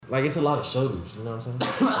Like, it's a lot of shoulders, you know what I'm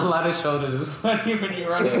saying? A lot of shoulders is funny when you're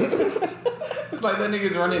running. It's like that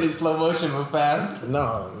nigga's running in slow motion but fast.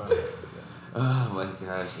 No. Oh my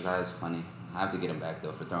gosh, that is funny. I have to get him back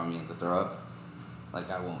though for throwing me in the throw up.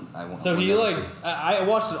 Like I won't. So he I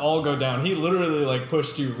watched it all go down. He literally like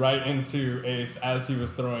pushed you right into Ace as he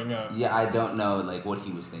was throwing up. Yeah, I don't know like what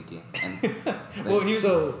he was thinking. And, well, he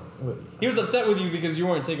was upset with you because you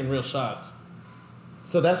weren't taking real shots.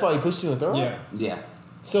 So that's why he pushed you in throw up? Yeah. Yeah.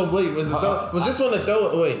 So wait, was this when the throw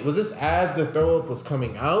up? Wait, was this as the throw up was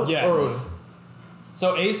coming out? Yes. Or?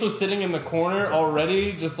 So Ace was sitting in the corner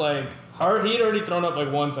already, just like. He had already thrown up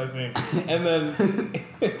like once, I think, and then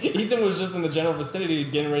Ethan was just in the general vicinity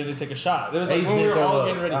getting ready to take a shot. It was like Ace when we were all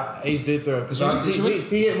getting ready. Ace did throw because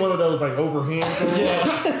he hit one of those like overhand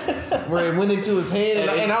throws where it went into his hand,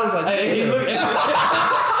 and I was like, he looked like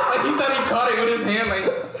he thought he caught it with his hand, like,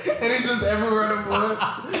 and it's just everywhere on the board.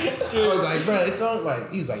 I was like, bro, it's on.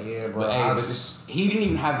 Like, he was like, yeah, bro. But he didn't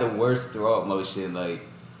even have the worst throw up motion, like.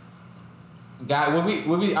 God,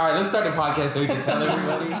 when we all right, let's start the podcast so we can tell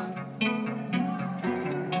everybody.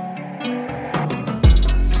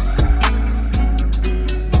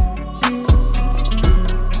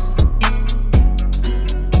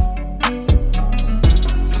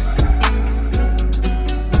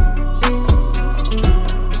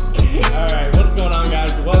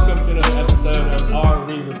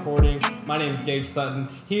 My name is Gage Sutton,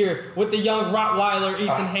 here with the young Rottweiler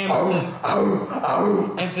Ethan Hamilton.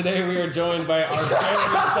 And today we are joined by our very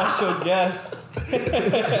special guest.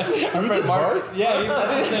 Our friend Mark. Yeah,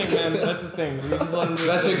 that's his thing, man. That's his thing. We just let him do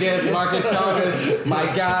special guest Marcus Thomas, my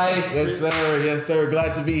guy. Yes, sir. Yes, sir.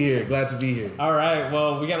 Glad to be here. All right.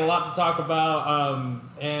 Well, we got a lot to talk about,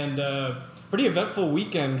 and pretty eventful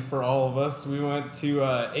weekend for all of us. We went to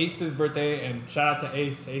Ace's birthday, and shout out to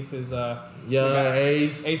Ace. Ace is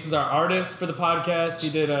Ace. Ace is our artist for the podcast. He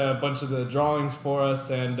did a bunch of the drawings for us,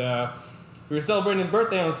 and we were celebrating his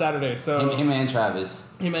birthday on Saturday. So him and Travis.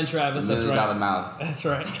 That's right. $1 mouth. That's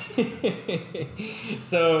right.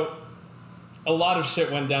 So a lot of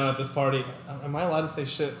shit went down at this party. Am I allowed to say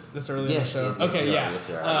shit this early in the show? Yes, okay, yeah. Yes,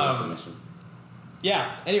 I have permission.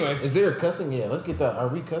 Yeah, anyway. Is there a cussing? Yeah, let's get that. Are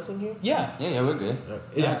we cussing here? Yeah. Yeah, we're good.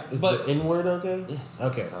 Is the N-word okay? Yes.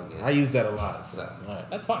 Okay. I use that a lot. So. All right.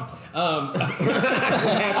 That's fine. I don't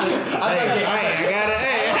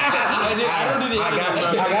do the I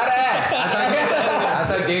gotta ask. I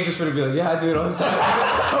thought Gage was gonna be like, yeah, I do it all the time.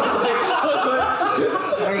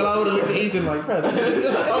 I would have looked at Ethan like, bro, is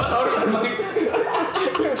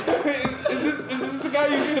this the guy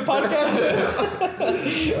you do the podcast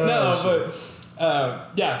with? No, but...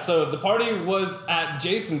 yeah, so the party was at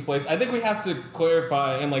Jason's place. I think we have to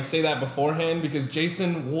clarify and like say that beforehand because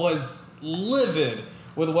Jason was livid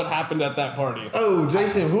with what happened at that party. Oh,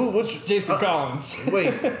 Jason, who? Jason Collins.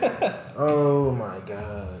 Wait. Oh my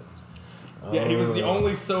God. Yeah, he was the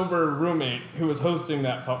only sober roommate who was hosting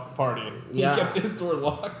that party. He kept his door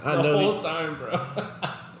locked the whole time, bro.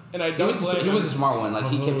 And I don't he was a smart one. Like,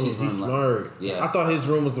 he kept his room locked. Smart. Yeah. I thought his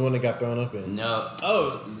room was the one that got thrown up in. No.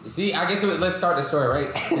 Oh. See, I guess let's start the story,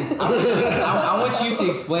 right? I want you to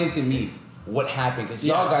explain to me what happened. Because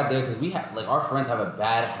y'all got there, because we have, like, our friends have a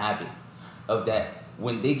bad habit of that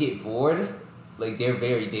when they get bored, like, they're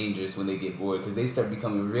very dangerous when they get bored. Because they start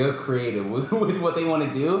becoming real creative with what they want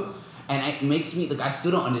to do. And it makes me, like, I still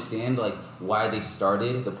don't understand, like, why they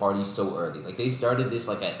started the party so early. Like, they started this,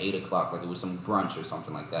 like, at 8 o'clock. Like, it was some brunch or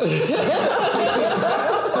something like that.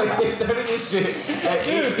 They started this shit at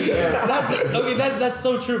 8 p.m. That's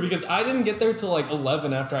so true, because I didn't get there till, like,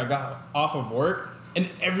 11 after I got off of work, and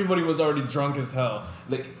everybody was already drunk as hell.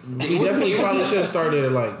 Like, he definitely probably should have started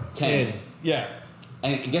at, like, 10. Yeah.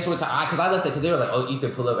 And guess what time? Because I left it, because they were like, oh,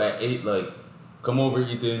 Ethan, pull up at 8, like... Come over,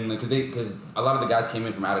 Ethan, because a lot of the guys came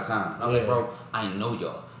in from out of town. And I was like, bro, I know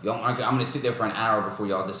y'all. I'm gonna sit there for an hour before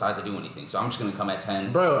y'all decide to do anything. So I'm just gonna come at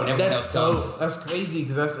 10. Bro, that's crazy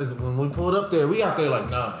because that's when we pulled up there. We got there like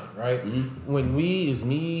 9, right? Mm-hmm. When it's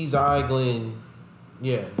me, Zai, Glenn.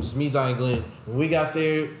 Yeah, just me, Zai, and Glenn. When we got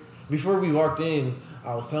there, before we walked in,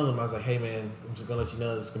 I was telling him, I was like, hey man, I'm just gonna let you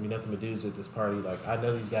know there's gonna be nothing but dudes at this party. Like, I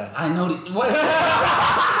know these guys. I know these. What?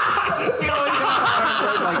 You know,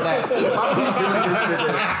 like that.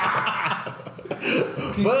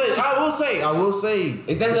 But I will say,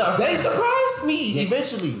 is that they surprised me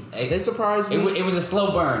eventually. They surprised me. It was a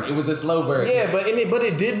slow burn. Yeah, but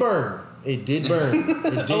it did burn. It did burn.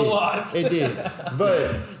 It did. A lot. It did.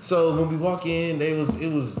 But so when we walk in, it was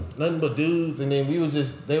nothing but dudes, and then they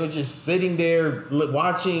were just sitting there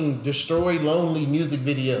watching Destroyed Lonely music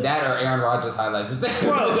videos. That or Aaron Rodgers highlights.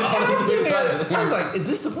 Bro, I was like, is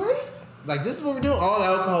this the party? Like, this is what we're doing. All the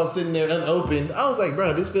alcohol sitting there unopened. I was like,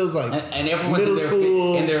 bro, this feels like and everyone's middle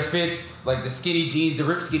school. In their fits, like the skinny jeans, the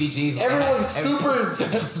ripped skinny jeans. Everyone's super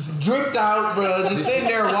dripped out, bro. Just sitting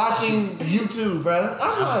there watching YouTube, bro.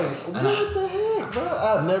 I'm like, what the heck, bro?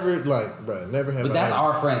 I've never, never had. But that's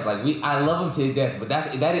our friends. Like, I love them to death. But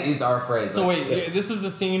that is our friends. So like, wait, this is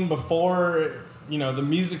the scene before, you know, the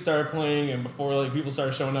music started playing and before like people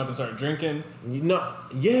started showing up and started drinking.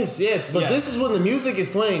 Yes. But this is when the music is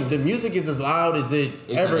playing. The music is as loud as it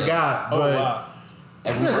ever got. Oh, But wow.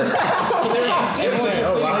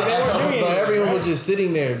 everyone was just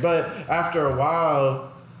sitting there. But after a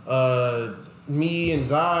while, me and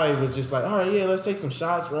Zai was just like, all right, yeah, let's take some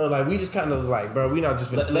shots, bro. Like, we just kind of was like, bro, we not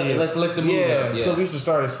just gonna sit. Let's lift the mood up. Yeah. So we just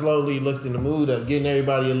started slowly lifting the mood up, getting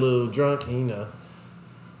everybody a little drunk, and, you know,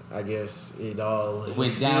 I guess it all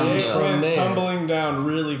went down. It went tumbling down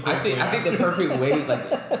really quickly. I think the perfect way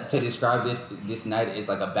like to describe this night is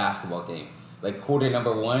like a basketball game. Like quarter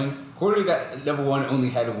number one only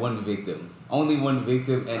had one victim. Only one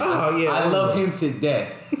victim, and I love him to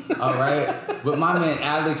death. All right, but my man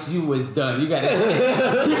Alex, you was done. You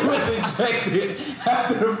was ejected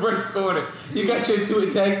after the first quarter. You got your 2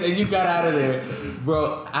 attacks and you got out of there,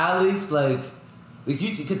 bro. Alex, like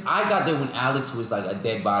you, because I got there when Alex was like a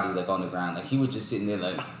dead body, like on the ground. Like he was just sitting there,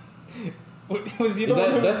 like. Was he the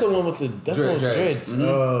one? That's the one with the dreads. Mm-hmm.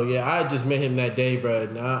 Oh yeah, I just met him that day, bro.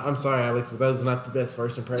 Nah, I'm sorry, Alex, but that was not the best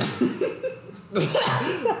first impression.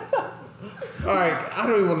 All right, I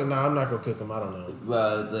don't even want to know. I'm not gonna cook him. I don't know.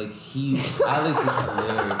 Well, like Alex is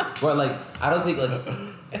hilarious. But like, I don't think like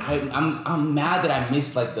I'm mad that I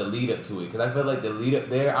missed like the lead up to it because I feel like the lead up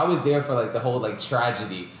there. I was there for like the whole like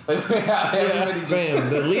tragedy. Like fam,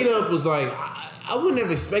 the lead up was like. I wouldn't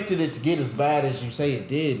have expected it to get as bad as you say it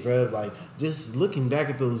did, bro. Like, just looking back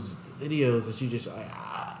at those videos that you just...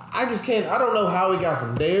 I just can't... I don't know how we got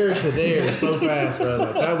from there to there so fast, bro.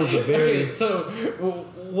 Like, that was a very... Okay, so,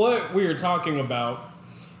 what we were talking about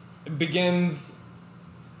begins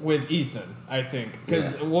with Ethan, I think.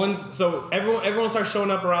 Because everyone starts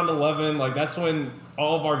showing up around 11. Like, that's when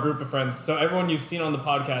all of our group of friends... So, everyone you've seen on the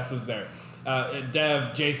podcast was there.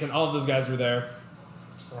 Dev, Jason, all of those guys were there.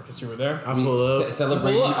 Marcus, you were there. I pull up.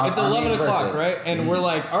 Celebrating it's 11 o'clock, birthday. right? And we're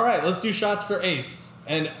like, all right, let's do shots for Ace.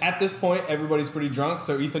 And at this point, everybody's pretty drunk.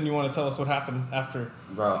 So, Ethan, you want to tell us what happened after?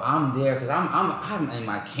 Bro, I'm there because I'm in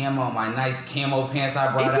my nice camo pants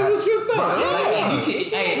I brought out. Ethan was your thing.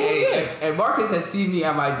 And Marcus has seen me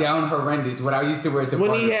at my down horrendous what I used to wear to when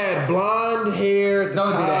party. he had blonde hair at the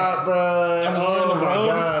top, bro. Oh my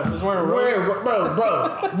god. He was wearing robes.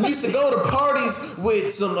 Bro. We used to go to parties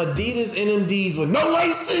with some Adidas NMDs with no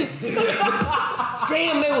laces.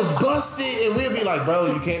 Fam, they was busted, and we'd be like,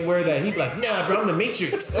 bro, you can't wear that. He'd be like, nah, bro, I'm the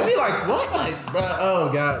Matrix. And be like, what? Like, bro,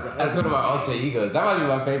 oh god, bro. That's one of my alter egos. That might be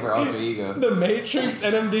my favorite alter ego. The Matrix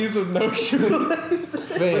NMDs with no shoelace.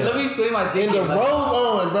 But let me explain my thing. And the robe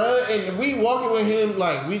on, bro, and we walking with him,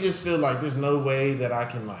 like, we just feel like there's no way that I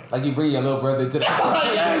can, like you bring your little brother to the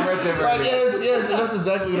yes, that's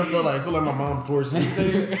exactly what I feel like. I feel like my mom forced me.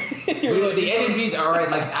 The NMDs are right,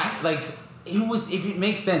 if it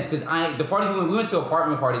makes sense, because the parties we went to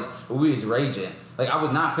apartment parties where we was raging. Like, I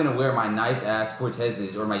was not finna wear my nice ass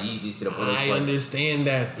Cortezes or my Yeezys to the police. I understand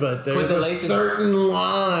that, but there's a certain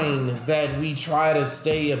line that we try to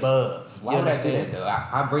stay above. Why would I do that though?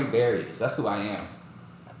 I break barriers. That's who I am.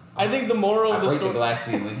 I think the moral of the story. I break the glass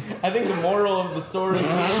ceiling. I think the moral of the story.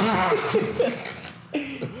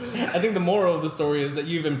 I think the moral of the story is that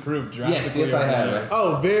you've improved drastically. Yes, I have.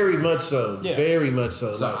 Oh, very much so. Yeah. Very much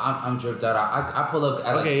so. So I'm dripped out. I pull up.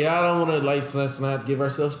 Okay, I don't want to let's not give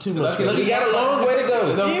ourselves too much. Okay, we got a long way to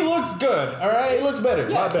go. He looks good. All right, he looks better.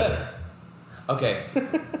 A lot better. Okay.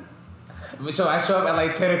 So I show up at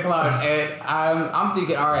like 10 o'clock and I'm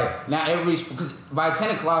thinking, all right, now everybody's, because by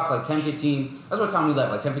 10 o'clock, like 10:15, that's what time we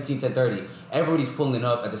left, like 10:15, 10:30, everybody's pulling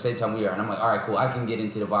up at the same time we are. And I'm like, all right, cool, I can get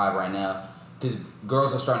into the vibe right now. Because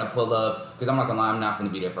girls are starting to pull up. Because I'm not going to lie, I'm not going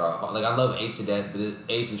to be there for all. Like, I love Ace to death, but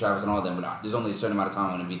Ace and Travis and all of them, but there's only a certain amount of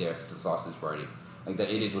time I'm going to be there if it's a sausage party. Like,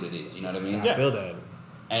 that, it is what it is, you know what I mean? I feel that.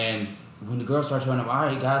 And when the girls start showing up, all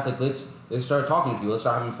right, guys, like, let's start talking to people. Let's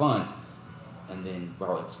start having fun. And then,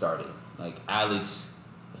 bro, it started. Like, Alex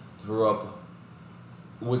threw up.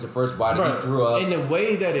 Was the first body he threw up. And the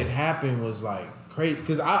way that it happened was, like, crazy.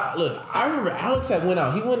 Because, I remember Alex had went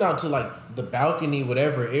out. He went out to, like, the balcony,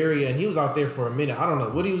 whatever area, and he was out there for a minute. I don't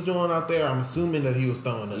know what he was doing out there. I'm assuming that he was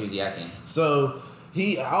throwing up. He was yakking. So,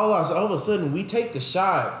 all of a sudden, we take the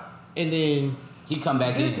shot, and then He come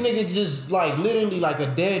back This in. nigga just like literally like a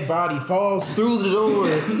dead body falls through the door,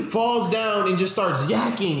 falls down and just starts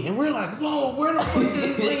yakking, and we're like, whoa, where the fuck did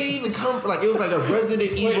this nigga even come from? Like it was like a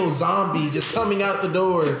Resident Evil zombie just coming out the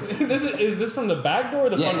door. Is this from the back door or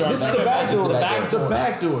the front door? This is the back door. The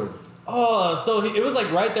back door. Oh, so it was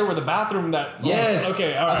like right there where the bathroom that. Yes.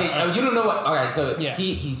 Okay. All right. Okay. You don't know what? All right. So Yeah.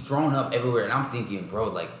 he's thrown up everywhere, and I'm thinking, bro,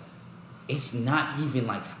 like it's not even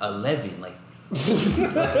like 11, like.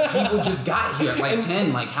 Like, people just got here at like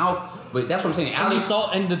 10, like how? But that's what I'm saying. And you saw,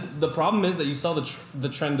 and the problem is that you saw the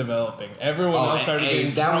trend developing. Everyone else started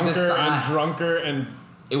getting that was a drunker sign. and drunker, and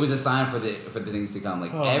It was a sign for the things to come.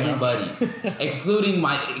 Like Oh, everybody, excluding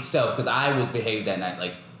myself, because I was behaved that night.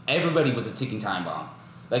 Like everybody was a ticking time bomb.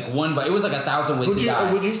 Like it was like 1,000 ways to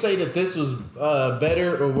die. Would you say that this was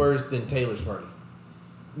better or worse than Taylor's party?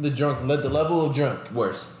 The level of drunk.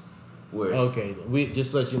 Worse. Okay, we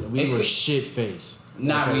just let you know we were shit faced. I'm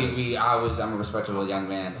a respectable young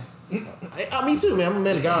man. Me too, man. I'm a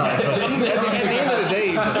man of God. But at the end of the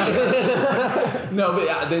day, No,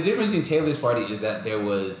 but the difference in Taylor's party is that there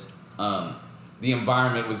was the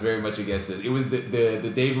environment was very much against us. It was the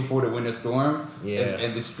day before the winter storm,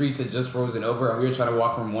 and the streets had just frozen over, and we were trying to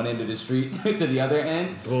walk from one end of the street to the other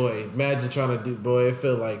end. Boy, imagine trying to it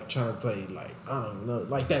felt like trying to play like I don't know,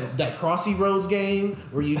 like that Crossy Roads game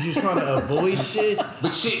where you just trying to avoid shit.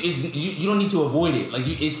 But shit is you don't need to avoid it. Like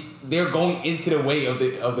they're going into the way of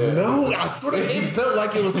the. No, I swear it felt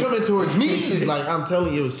like it was coming towards me. Like I'm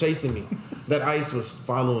telling you, it was chasing me. That ice was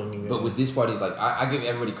following me, man. But with this party, like I give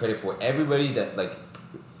everybody credit for everybody that like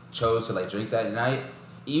chose to like drink that night.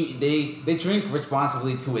 They drink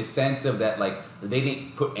responsibly to a sense of that like they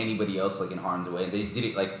didn't put anybody else like in harm's way. They did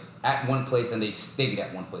it like at one place and they stayed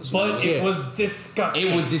at one place. but it was disgusting.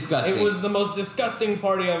 It was disgusting. It was the most disgusting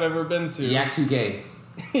party I've ever been to. Yak 2K.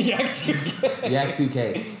 Yak 2K. Yak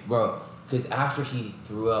 2K, bro. Because after he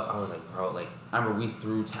threw up, I was like, bro, like, I remember we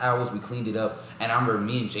threw towels, we cleaned it up, and I remember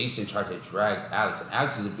me and Jason tried to drag Alex. And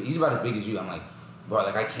Alex he's about as big as you. I'm like, bro,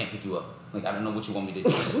 like, I can't pick you up. Like, I don't know what you want me to do.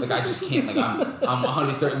 Like, I just can't. Like, I'm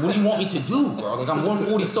 130. What do you want me to do, bro? Like, I'm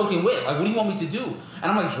 140 soaking wet. Like, what do you want me to do? And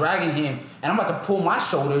I'm, like, dragging him, and I'm about to pull my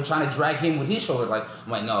shoulder, trying to drag him with his shoulder. Like,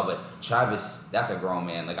 I'm like, no, but Travis, that's a grown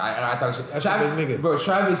man. Like, I talk shit. That's Travis, a big nigga. Bro,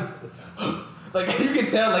 Travis... Like, you can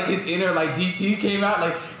tell, like, his inner, like, DT came out.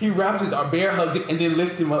 Like, he wrapped his bear hugged him and then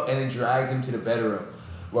lifted him up and then dragged him to the bedroom.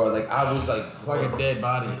 Bro, like, I was like... It's like a dead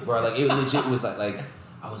body. Bro, like, it legit was like,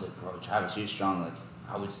 I was like, bro, Travis, you're strong. Like,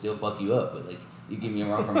 I would still fuck you up, but, like, you give me a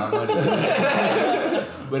run for my money.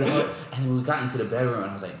 But, and then we got into the bedroom and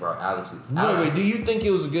I was like, bro, Alex... Wait, do you think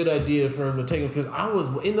it was a good idea for him to take him? Because I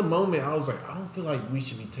was, in the moment, I was like, I don't feel like we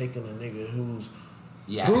should be taking a nigga who's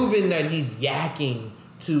proven that he's yakking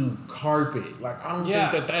to carpet. Like I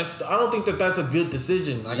don't think that's a good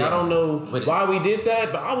decision. Like I don't know why we did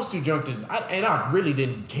that, but I was too drunk and I really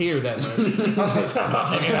didn't care that much. I was like, stop my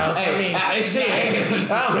fucking house.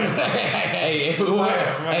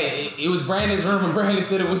 It was Brandon's room and Brandon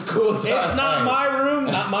said it was cool. So it's not my room,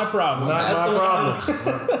 not my problem. Not my problem.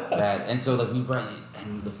 Bad. And so like we brought,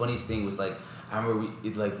 and the funniest thing was like I remember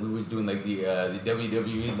we was doing like the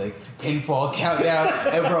WWE like pinfall countdown,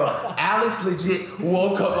 and bro, Alex legit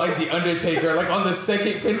woke up like the Undertaker, like on the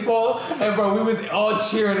second pinfall, and bro, we was all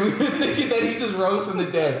cheering. We was thinking that he just rose from the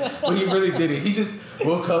dead, but he really didn't. He just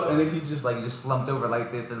woke up and then he just slumped over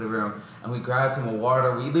like this in the room, and we grabbed him a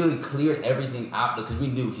water. We literally cleared everything out because we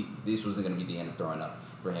knew this wasn't gonna be the end of throwing up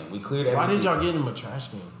for him. We cleared everything. Why didn't y'all get him a trash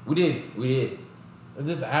can? We did.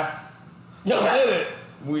 This app. Y'all did it.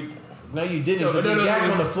 No, you didn't. No, he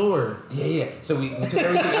yacked on the floor. Yeah. So we took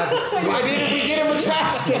everything out. Why didn't we get him a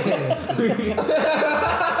trash can?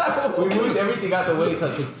 We moved everything out the way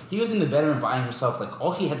because he was in the bedroom by himself. Like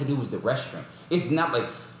all he had to do was the restroom. It's not like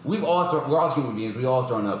we're all human beings. We all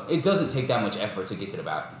thrown up. It doesn't take that much effort to get to the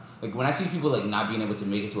bathroom. Like when I see people like not being able to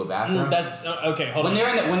make it to a bathroom, that's okay. Hold on.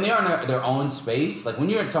 When they're in their own space, like when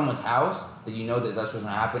you're in someone's house, that you know that that's what's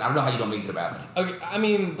gonna happen. I don't know how you don't make it to the bathroom. Okay, I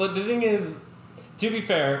mean, but the thing is, to be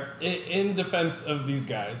fair, in defense of these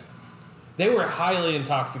guys, they were highly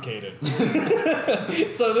intoxicated.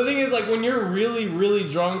 So the thing is, like, when you're really, really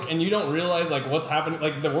drunk and you don't realize, like, what's happening,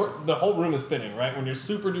 like, the whole room is spinning, right? When you're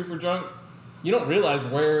super duper drunk, you don't realize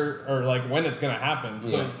where or, like, when it's going to happen.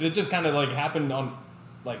 So it just kind of, like, happened on,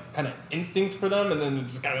 like, kind of instinct for them, and then it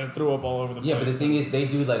just kind of threw up all over the place. Yeah, but the thing is, they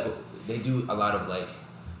do a lot of, like,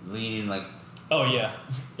 leaning, like... Oh, yeah.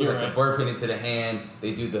 You're like, right. The burping into the hand.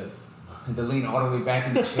 They do the lean all the way back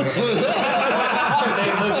in the chair. They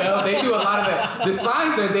look up. They do a lot of that. The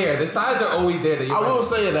signs are there. The signs are always there. I will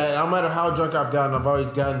say that no matter how drunk I've gotten, I've always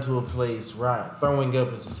gotten to a place where throwing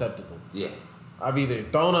up is acceptable. Yeah. I've either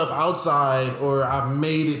thrown up outside or I've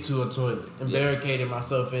made it to a toilet and barricaded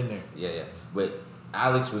myself in there. Yeah. But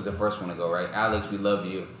Alex was the first one to go, right? Alex, we love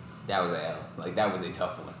you. That was an L. Like, that was a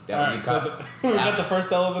tough one. We got the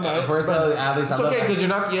first L of the night. The first L, Alex. It's okay because you're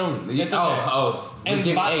not the only. It's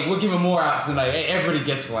okay. We're giving more out tonight. Hey, everybody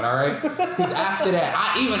gets one, all right? Because after that,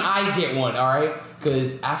 I get one, all right?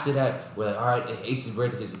 Because after that, we're like, all right, Ace's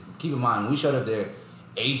birthday. Because keep in mind, when we showed up there,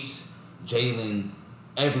 Ace, Jalen,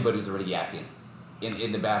 everybody was already yakking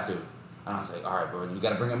in the bathroom. And I was like, all right, bro, we got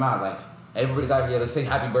to bring him out. Like, everybody's out here. Let's sing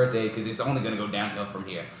happy birthday because it's only going to go downhill from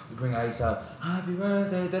here. We bring Ace out. Happy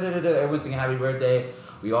birthday. Da-da-da-da. Everyone's singing happy birthday.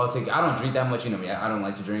 We all take. I don't drink that much. You know me. I don't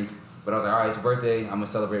like to drink. But I was like, all right, it's a birthday. I'm going to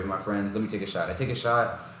celebrate with my friends. Let me take a shot. I take a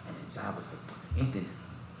shot. And then Jai was like, Ethan,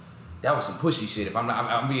 that was some pushy shit. If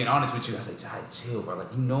I'm being honest with you. I was like, Jai, chill, bro.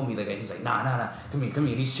 Like, you know me. Like, he's like, nah. Come here. And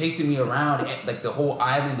he's chasing me around. Like, the whole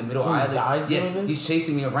island, the middle island. Jai's doing this? He's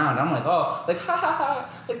chasing me around. I'm like, oh, like, ha, ha, ha.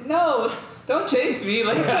 Like, no. Don't chase me,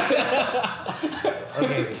 like.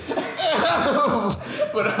 Okay.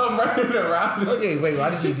 But I'm running around. Okay, wait. Why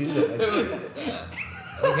did you do that?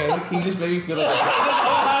 Okay. He just made me feel like. This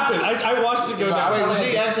all happened. I watched it go down. Wait, was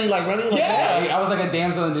he actually like running like that? I was like a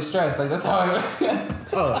damsel in distress. Like that's how I.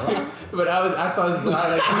 Oh. But I saw his slide,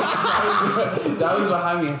 like that was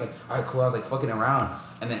behind me. I was like, all right, cool. I was like fucking around,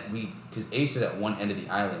 and then because Ace is at one end of the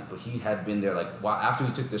island, but he had been there like while after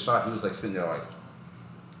he took the shot, he was like sitting there like.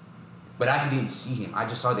 But I didn't see him. I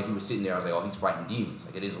just saw that he was sitting there. I was like, oh, he's fighting demons.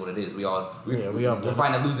 Like, it is what it is. We're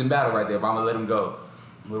fighting a losing battle right there, but I'm going to let him go.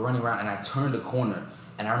 We're running around, and I turned the corner,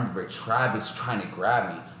 and I remember Travis trying to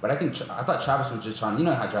grab me. But I thought Travis was just trying to, you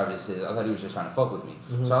know how Travis is. I thought he was just trying to fuck with me.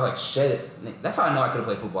 Mm-hmm. So I, like, shed it. That's how I know I could have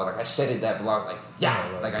played football. Like, I shedded that block. Like,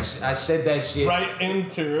 Like, I shed that shit. Right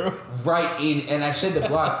in, and I shed the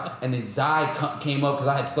block, and then Zai came up because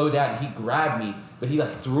I had slowed down, and he grabbed me. But he,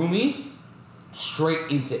 like, threw me straight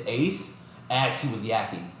into Ace as he was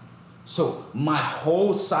yakking. So my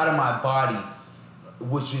whole side of my body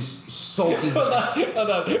was just soaking. Hold on.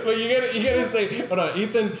 But you gotta say, hold on,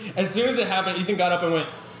 Ethan, as soon as it happened, Ethan got up and went,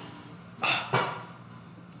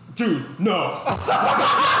 dude, no.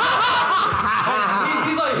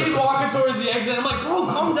 he's walking towards the exit. I'm like, bro,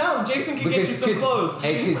 calm down. Jason can get you some clothes. Bro,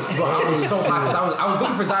 I was so hot because I was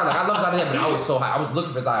looking for Zai. Like, I love Zai to death, but I was so hot. I was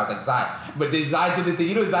looking for Zai. I was like, Zai. But then Zai did the thing.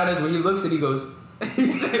 You know what Zai does when he looks and he goes, he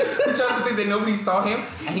tries to think that nobody saw him,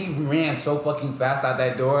 and he ran so fucking fast out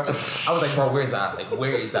that door. I was like, bro, where's Zai? Like,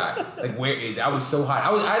 where is Zai? Like, where is it? I was so hot.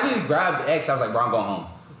 I literally grabbed X. I was like, bro, I'm going home.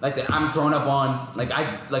 Like that, I'm thrown up on.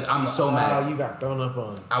 I'm so mad. Wow, you got thrown up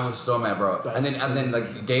on. I was so mad, bro. And then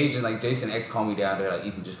like Gage and like Jason X called me down. They're like,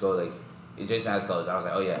 Ethan, just go. Like, Jason has clothes. I was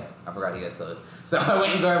like, oh yeah, I forgot he has clothes. So I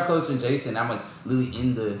went and grabbed clothes from Jason. I'm like literally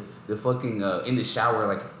in the fucking in the shower,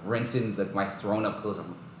 like rinsing like my thrown up clothes. I'm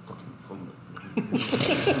like, fucking. I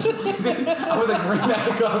was like bringing that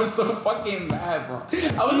because I was so fucking mad, bro.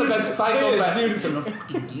 I was like a psychopath, dude.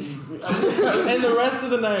 And the rest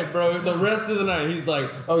of the night, bro. He's like,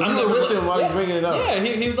 oh, you were with him while he's bringing it up. Yeah,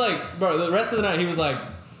 he was like, bro. The rest of the night, he was like,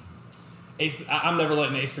 Ace, I'm never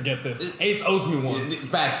letting Ace forget this. Ace owes me one.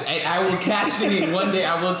 Facts. And I will cash it in one day.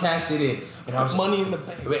 I will cash it in. And I was money in the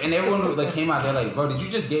bank. And everyone like came out there like, bro, did you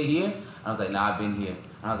just get here? I was like, nah, I've been here.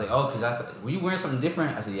 And I was like, oh, because were you wearing something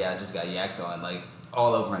different? I said, yeah, I just got yacked on, like,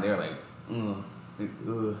 all over. And they were like,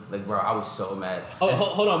 like, bro, I was so mad. Oh,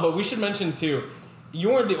 hold on, but we should mention, too, you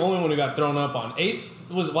weren't the only one who got thrown up on. Ace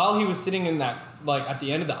was, while he was sitting in that, like, at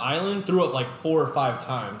the end of the island, threw up, like, 4 or 5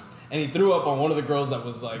 times. And he threw up on one of the girls that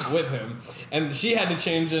was, like, with him. And she had to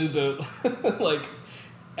change into, like,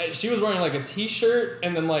 she was wearing, like, a T-shirt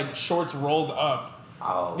and then, like, shorts rolled up.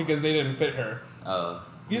 Oh. Because they didn't fit her. Oh.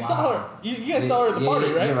 You saw her. You guys saw her at the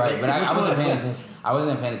party, right? You're right, but I wasn't paying attention. I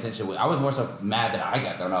wasn't paying attention. I was more so mad that I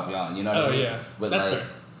got thrown off, y'all. You know what I mean? Oh, yeah. But that's like, fair.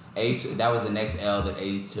 Ace, that was the next L that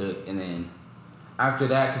Ace took. And then after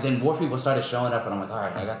that, because then more people started showing up, and I'm like, all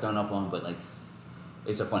right, I got thrown up on, but like,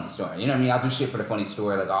 it's a funny story. You know what I mean? I'll do shit for the funny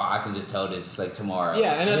story. Like, oh, I can just tell this like tomorrow.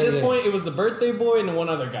 Yeah, and at this point, it was the birthday boy and one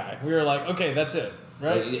other guy. We were like, okay, that's it,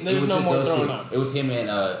 right? There's no more throwing up. It was him and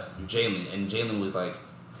Jalen, and Jalen was like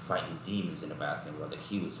fighting demons in the bathroom. Bro. Like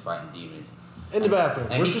he was fighting demons in the bathroom.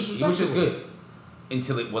 And he was just good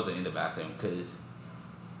until it wasn't in the bathroom because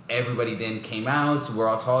everybody then came out. We're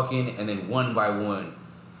all talking, and then one by one,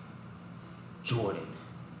 Jordan,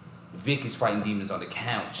 Vic is fighting demons on the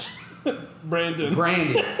couch. Brandon.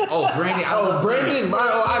 Oh, Brandon. Brandon.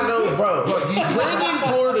 I know, bro.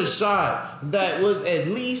 Brandon poured a shot that was at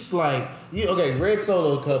least like, red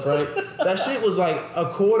Solo cup, right? That shit was like a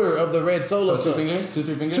quarter of the red Solo cup. So 2 fingers? 2,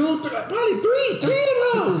 3 fingers? Probably three of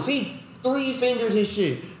those. 3-fingered his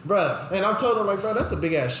shit, bruh. And I told him, like, bro, that's a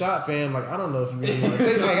big ass shot, fam. Like, I don't know if you really want to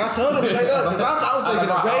take it. Like, I told him straight up, because I was thinking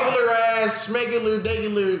a regular ass, schmegular,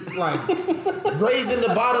 degular, like, raising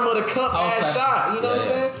the bottom of the cup ass shot. You know what I'm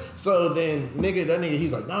saying? So then, that nigga,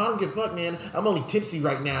 he's like, no, I don't give a fuck, man. I'm only tipsy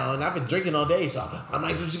right now, and I've been drinking all day, so I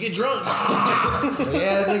might as well just get drunk.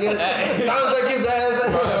 Yeah, nigga. Sounds like his ass.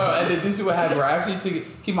 And then this is what happened. After you took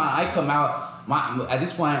it, keep my eye come out. At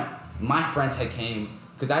this point, my friends had came.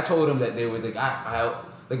 Because I told them that they were like,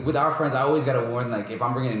 like with our friends, I always gotta warn, like, if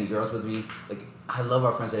I'm bringing any girls with me, like, I love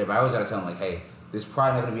our friends today, but I always gotta tell them, like, hey, there's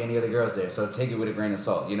probably not gonna be any other girls there, so take it with a grain of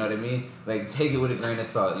salt. You know what I mean? Like, take it with a grain of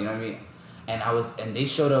salt. You know what I mean? And they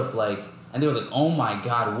showed up like, and they were like, oh my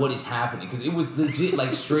god, what is happening? Because it was legit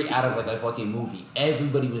like straight out of like a fucking movie.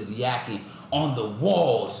 Everybody was yakking on the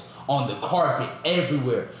walls, on the carpet,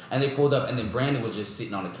 everywhere. And they pulled up, and then Brandon was just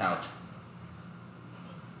sitting on the couch.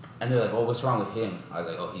 And they're like, oh, what's wrong with him? I was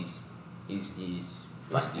like, oh, he's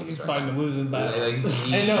fighting. He's fighting a losing battle. Like,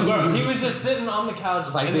 no, bro, he was just sitting on the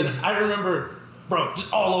couch. Like and this. then I remember, bro,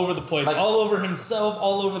 just all over the place. Like, all over himself,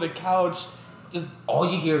 all over the couch. Just all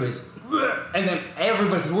you hear is, and then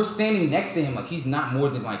everybody, because we're standing next to him, like he's not more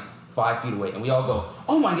than like 5 feet away. And we all go,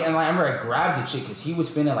 oh my god. And like, I remember I grabbed the chick because he was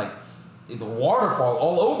finna like, the waterfall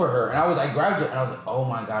all over her. And I grabbed it and I was like, oh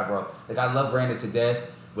my god, bro. Like I love Brandon to death,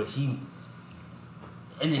 but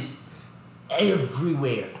and then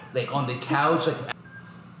everywhere, like on the couch, like,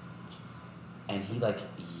 and he like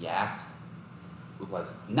yacked with like,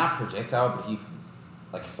 not projectile, but he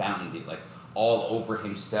like fountained it like all over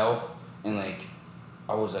himself. And like,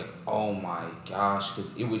 I was like, oh my gosh,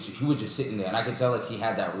 because he was just sitting there, and I could tell like he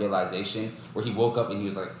had that realization where he woke up and he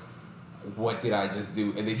was like, what did I just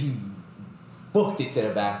do? And then he booked it to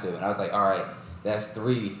the bathroom, and I was like, all right, that's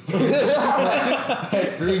 3.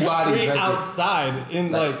 That's 3 bodies 3 right outside there.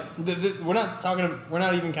 In like we're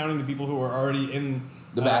not even counting the people who were already in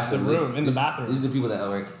the bathroom, the room, in the bathroom. These are the people that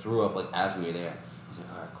like threw up like as we were there. I was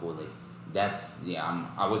like, all right, cool, like. That's,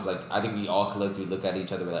 I was like, I think we all collectively look at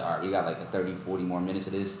each other, we're like, all right, we got like a 30, 40 more minutes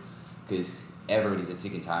of this, because everybody's a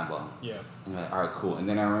ticking time bomb. Yeah. And we're like, all right, cool. And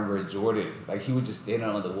then I remember Jordan, like, he would just stand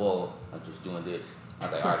on the wall, like, just doing this. I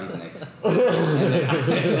was like, all right, he's next. And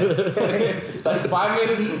then, like 5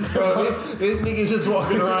 minutes. Bro, this nigga's just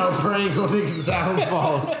walking around praying on niggas'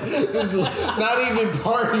 downfalls. This is not even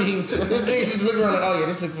partying. This nigga's just looking around like, oh yeah,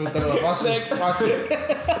 this nigga's gonna throw up. Watch this.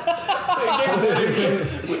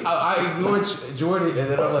 I ignored Jordan, and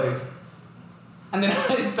then I'm like, and then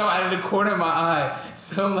I saw out of the corner of my eye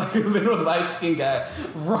some like little light skinned guy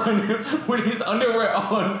run with his underwear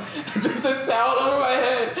on, and just a towel over my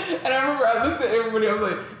head. And I remember I looked at everybody, I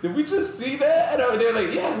was like, did we just see that? And they were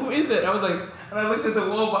like, yeah, who is it? I was like, and I looked at the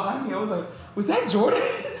wall behind me, I was like, was that Jordan?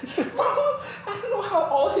 Bro, I don't know how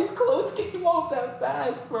all his clothes came off that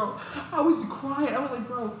fast, bro. I was crying. I was like,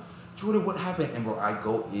 bro, Jordan, what happened? And bro, I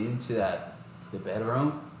go into the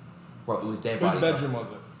bedroom. Bro, it was dead bodies. Whose bedroom was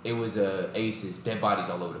it? It was Ace's. Dead bodies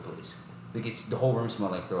all over the place. Like the whole room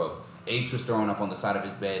smelled like throw up. Ace was throwing up on the side of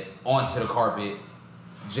his bed, onto the carpet.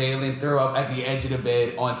 Jalen threw up at the edge of the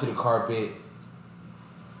bed, onto the carpet.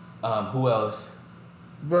 Who else?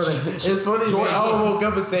 Brother, it's funny. They all woke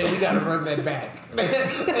up and said, we gotta run that back.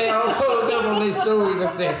 They all woke up on their stories and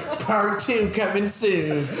said, part 2 coming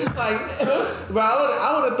soon. Like, bro,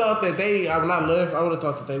 I would have thought that I would have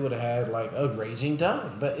thought that they would have had like a raging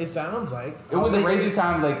time. But it sounds like it was a raging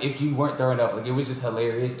time. Like if you weren't throwing up, like it was just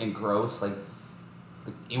hilarious and gross. Like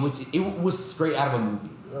it was straight out of a movie.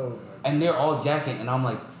 Oh, and they're all yakking, and I'm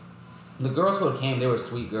like, the girls who came, they were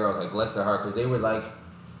sweet girls, like bless their heart, because they were like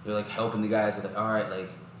helping the guys. They're like, all right, like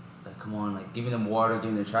come on, like giving them water,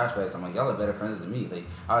 giving them trash bags. I'm like, y'all are better friends than me. Like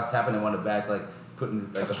I was tapping them on the back, like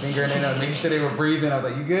putting like a finger in it, I was making sure they were breathing. I was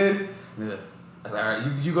like, you good? And I was like, all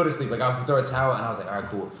right, you go to sleep. Like I'll throw a towel, and I was like, all right,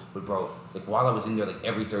 cool. But bro, like while I was in there, like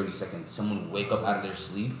every 30 seconds, someone would wake up out of their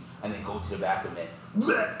sleep and then go to the bathroom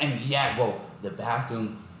and yeah, bro, the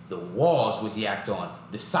bathroom. The walls was yacked on.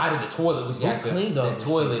 The side of the toilet was yacked on. The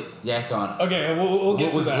toilet yacked on. Okay, we'll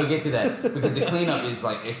get to that. We'll get to that. Because the cleanup is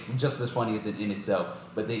like, it's just as funny as it in itself.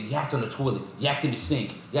 But they yacked on the toilet, yacked in the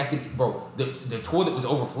sink, bro, the toilet was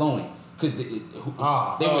overflowing. Because they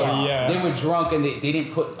were drunk and they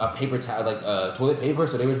didn't put a paper towel, like toilet paper,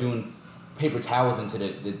 so they were doing paper towels into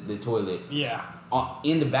the toilet. Yeah.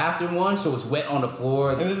 In the bathroom one, so it's wet on the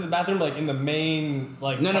floor. And this is the bathroom, like in the main,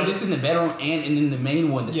 like. No, this is in the bedroom and in the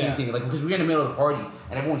main one, same thing. Like because we're in the middle of the party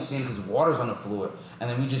and everyone's standing because water's on the floor, and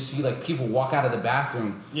then we just see like people walk out of the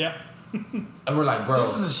bathroom. Yeah. And we're like, bro,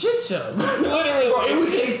 this is a shit show. Literally, bro, it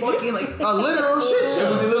was a fucking like a literal shit show.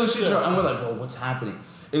 It was a little shit show, and we're like, bro, what's happening?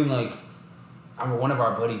 And like, I remember one of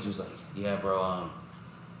our buddies was like, yeah, bro,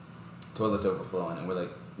 toilet's overflowing, and we're like,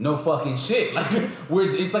 no fucking shit. Like,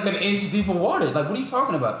 it's like an inch deep of water. Like, what are you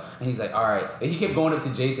talking about? And he's like, all right. And he kept going up to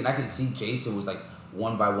Jason. I could see Jason was like,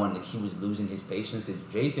 one by one, like he was losing his patience because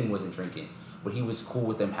Jason wasn't drinking, but he was cool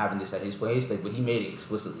with them having this at his place. Like, but he made it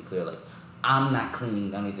explicitly clear, like, I'm not cleaning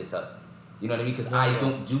none of this up. You know what I mean? Because I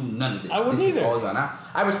don't do none of this. I wouldn't this either. Is all you. And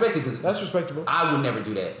I respect it because that's respectable. I would never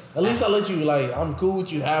do that. At least I let you, like, I'm cool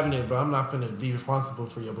with you having it, but I'm not finna be responsible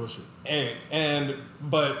for your bullshit. Hey,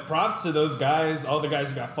 but props to those guys, all the guys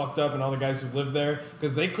who got fucked up and all the guys who lived there,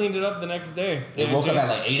 because they cleaned it up the next day. They woke up at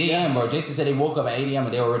like 8 a.m., bro. Jason said they woke up at 8 a.m.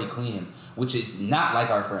 and they were already cleaning, which is not like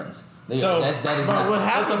our friends. That is but not. What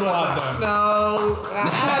happened was, no,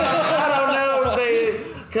 I don't know,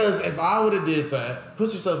 because if I would have did that,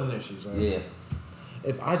 put yourself in their shoes, right? Yeah.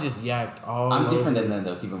 If I just yacked all I'm different over, than them,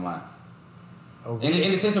 though, keep in mind. Okay.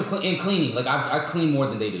 In the sense of cleaning, like I clean more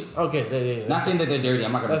than they do. Okay, yeah. Not saying that they're dirty.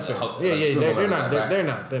 I'm not gonna. That's fair. They're not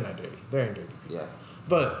dirty. They're dirty. Yeah.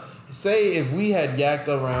 But say if we had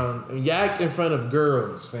yacked in front of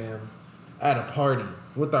girls, fam, at a party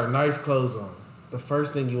with our nice clothes on, the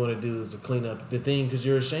first thing you want to do is to clean up the thing because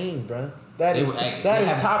you're ashamed, bro. That is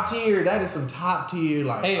top tier. That is some top tier.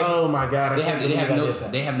 Like, oh my god, they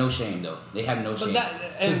have no shame though. They have no shame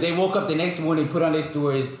because they woke up the next morning, put on their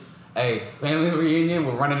stories. Hey, family reunion,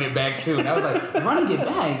 we're running it back soon. I was like, running it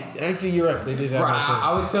back? Actually, you're right. They did have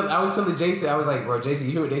I was telling Jason, I was like, bro, Jason,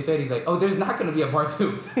 you hear what they said? He's like, oh, there's not going to be a part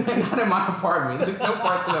 2. Not in my apartment. There's no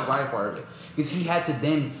part 2 at my apartment. Because he had to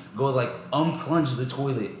then go, like, unplunge the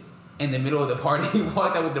toilet in the middle of the party. He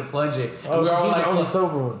walked out with the plunger. And we were all he's like, the only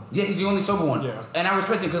sober one. Yeah, he's the only sober one. Yeah. And I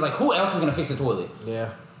respect him because, like, who else is going to fix the toilet?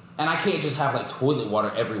 Yeah. And I can't just have, like, toilet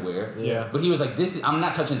water everywhere. Yeah. But he was like, I'm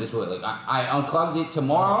not touching the toilet. Like, I unclogged it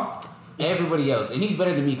tomorrow. Everybody else, and he's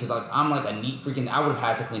better than me because like I'm like a neat freaking. I would have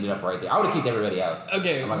had to clean it up right there. I would have kicked everybody out.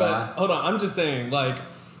 Okay, but hold on. I'm just saying, like,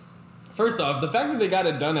 first off, the fact that they got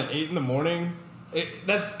it done at 8 a.m,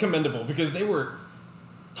 that's commendable because they were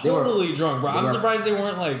totally drunk, bro. I'm surprised they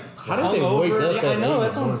weren't like. How did they wake up? Yeah, I know.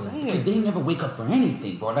 That's what I'm saying. Because they never wake up for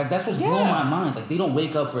anything, bro. Like that's what's blowing my mind. Like they don't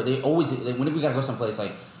wake up for. They always like, whenever we gotta go someplace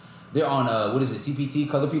like. They're on what is it, CPT,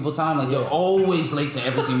 Color People Time? Like they're always late to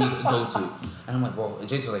everything we go to. And I'm like, bro. And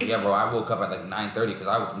Jason was like, yeah, bro. I woke up at like 9:30 because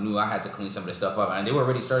I knew I had to clean some of this stuff up, and they were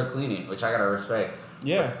already started cleaning, which I gotta respect.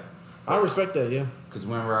 Yeah, I respect that. Yeah. Because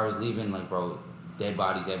whenever I was leaving, like, bro, dead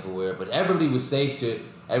bodies everywhere, but everybody was safe.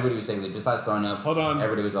 Everybody was safe. Like, besides throwing up, hold on.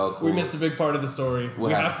 Everybody was all cool. We missed a big part of the story.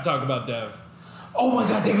 We have to talk about Dev. Oh my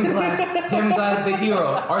God, Devin Glass, the hero,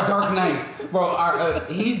 our Dark Knight, bro.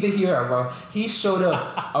 He's the hero, bro. He showed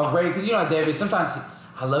up already because you know, Devin. Sometimes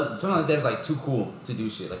Devin's like too cool to do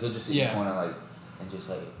shit. Like he'll just sit in the corner, like, and just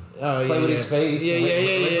like play with his face.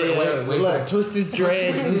 Wait, look, twist his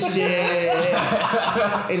dreads and shit.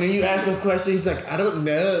 And then you ask him questions. He's like, I don't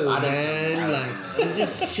know, man. Like, I'm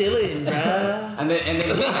just chilling, bro. And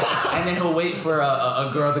then he'll wait for a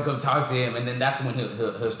girl to come talk to him, and then that's when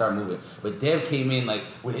he'll start moving. But Dev came in like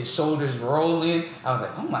with his shoulders rolling. I was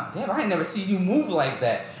like, oh my, Dev, I ain't never seen you move like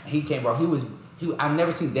that. And he came, bro. I've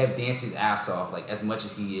never seen Dev dance his ass off like as much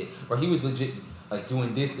as he did. Or he was legit like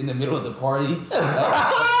doing this in the middle of the party.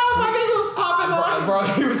 My nigga was popping off. Bro,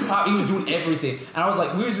 he was doing everything. And I was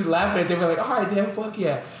like, we were just laughing at them. We were like, all right, Dev, fuck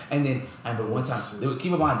yeah. And then, but one time,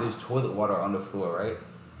 keep in mind, there's toilet water on the floor, right?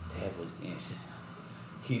 Dev was dancing.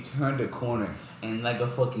 He turned the corner and like a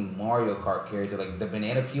fucking Mario Kart character, like the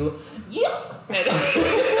banana peel. Yep.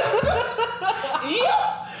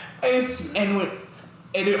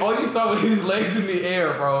 And then all you saw was his legs in the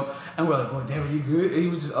air, bro. And we're like, bro, Dev, are you good? And he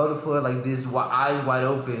was just on the floor like this, eyes wide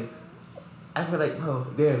open. I feel like, bro,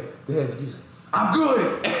 Dev. And he was like, I'm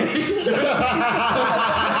good. And he stood up.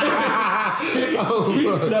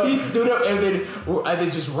 He stood up and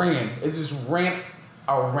then just ran. It just ran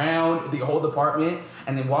around the whole apartment.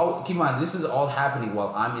 And then keep in mind, this is all happening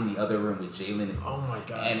while I'm in the other room with Jalen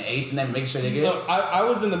and Ace and them, make sure they get So I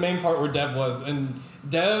was in the main part where Dev was. And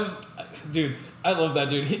Dev, dude, I love that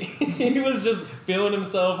dude. He was just feeling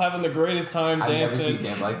himself, having the greatest time dancing. I've never seen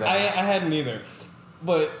Dev like that. I hadn't either.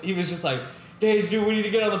 But he was just like, Gage, dude, we need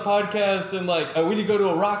to get on the podcast and like, we need to go to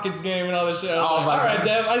a Rockets game and all this shit. I was like, all right,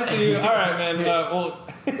 Dev, I see you. All right, man. We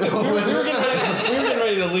were getting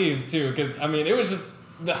ready to leave too, because I mean, it was just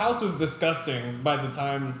the house was disgusting by the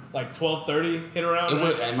time like 12:30 hit around.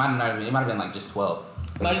 It might have been like just 12.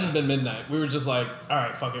 It might have just been midnight. We were just like, all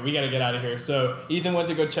right, fuck it, we gotta get out of here. So Ethan went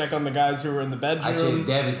to go check on the guys who were in the bedroom. Actually,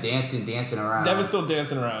 Dev is dancing around. Dev is still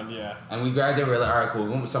dancing around, yeah. And we grabbed it. We were like, all right, cool. We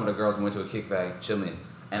went with some of the girls and went to a kickback, chilling.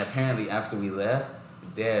 And apparently, after we left,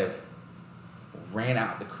 Dev ran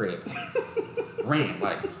out the crib. ran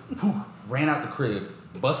out the crib,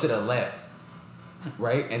 busted a left,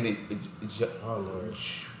 right? And then Oh Lord.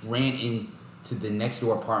 ran into the next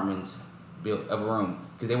door apartment built of a room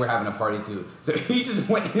because they were having a party too. So he just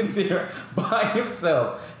went in there by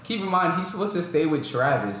himself. Keep in mind, he's supposed to stay with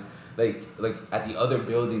Travis, like at the other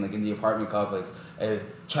building, like in the apartment complex. And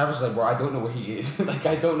Travis was like, bro, I don't know where he is. Like,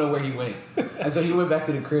 I don't know where he went. And so he went back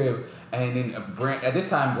to the crib. And then at this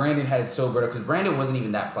time, Brandon had sobered up because Brandon wasn't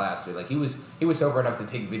even that plastered. Like, he was sober enough to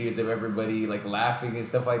take videos of everybody, like, laughing and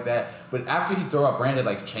stuff like that. But after he threw up, Brandon,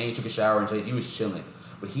 like, changed, took a shower, and changed. He was chilling.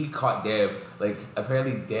 But he caught Dev. Like,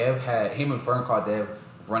 apparently him and Fern caught Dev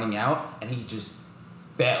running out, and he just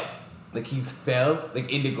fell. Like, he fell,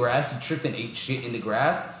 like, in the grass. He tripped and ate shit in the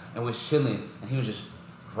grass and was chilling. And he was just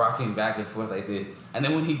rocking back and forth like this. And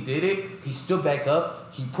then when he did it, he stood back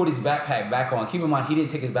up. He put his backpack back on. Keep in mind, he didn't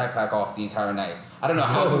take his backpack off the entire night. I don't know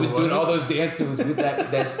how he was doing all those dances with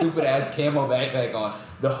that stupid ass camo backpack on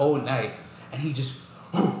the whole night. And he just,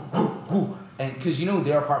 and because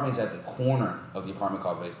their apartment's at the corner of the apartment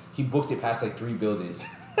complex. He booked it past like 3 buildings.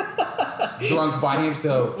 Drunk by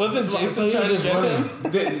himself. Wasn't Jason trying to get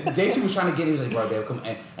him? Jason was trying to get him. He was like, bro, Dev, come.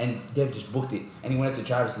 And Dev just booked it. And he went up to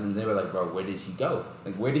Travis's and they were like, bro, where did he go?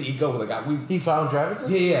 Like, where did he go? Like, he found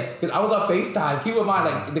Travis's? Yeah. Because I was on FaceTime. Keep in mind,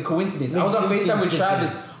 like, the coincidence. I was on FaceTime with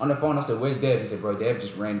Travis on the phone. I said, where's Dev? He said, bro, Dev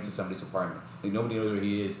just ran into somebody's apartment. Like, nobody knows where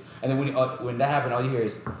he is. And then when that happened, all you hear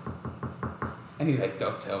is, and he's like,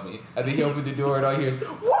 don't tell me. And then he opened the door and all you hear is,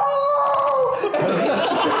 whoa!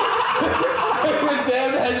 And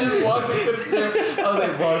Dev had just walked into the crib. I was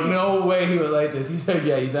like, bro, no way he was like this. He said,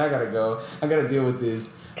 yeah, I gotta go. I gotta deal with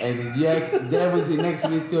this. And then, Dev was next to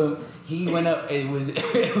him. He went up and was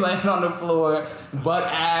laying on the floor, butt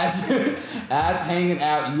ass hanging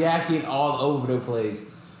out, yakking all over the place.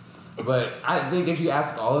 But I think if you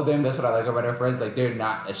ask all of them, that's what I like about our friends. Like, they're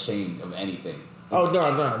not ashamed of anything. Oh,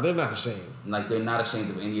 no, they're not ashamed. Like, they're not ashamed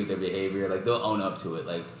of any of their behavior. Like, they'll own up to it.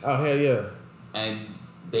 Like, oh, hell yeah. And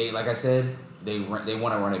they, like I said, they want to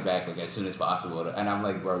run it back, like, as soon as possible. And I'm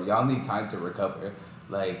like, bro, y'all need time to recover.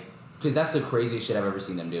 Like, because that's the craziest shit I've ever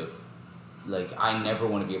seen them do. Like, I never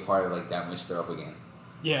want to be a part of, like, that much stir up again.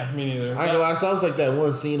 Yeah, me neither. I ain't gonna lie, sounds like that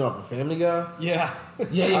one scene off of Family Guy. Yeah. I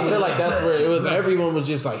feel like that's where it was. Everyone was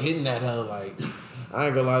just like hitting that hell. Like, I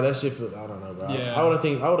ain't gonna lie, that shit. I don't know, bro. Yeah. I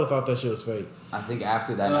would have thought that shit was fake. I think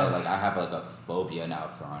after that night, like, I have like a phobia now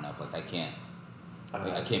of throwing up. Like, I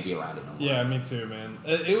can't be around it no more. Yeah, me too, man.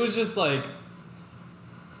 It was just like,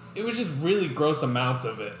 it was just really gross amounts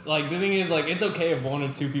of it. Like, the thing is, like, it's okay if 1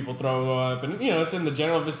 or 2 people throw up, and it's in the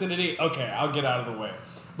general vicinity. Okay, I'll get out of the way.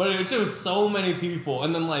 But it was so many people,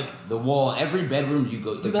 and then like the wall, every bedroom you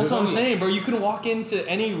go. Dude, that's what I'm saying, bro. You can walk into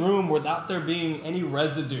any room without there being any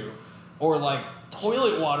residue, or like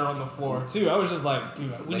toilet water on the floor too. I was just like,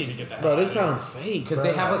 dude, we need to get that. Bro, this sounds fake. Because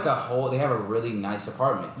they have they have a really nice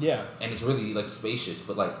apartment. Yeah. And it's really like spacious,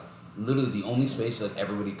 but like literally the only space like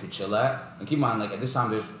everybody could chill at. And keep in mind, like at this time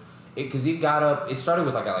because it started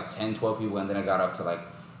with like 10, 12 people, and then it got up to like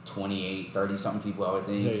 28, 30 something people, I would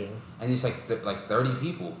think. Yeah. And it's like 30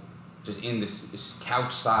 people just in this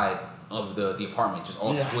couch side of the apartment, just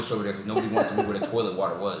all squished over there because nobody wanted to move where the toilet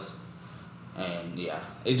water was. And yeah,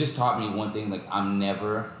 it just taught me one thing: like, I'm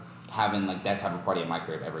never having like that type of party at my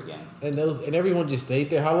crib ever again. And everyone just stayed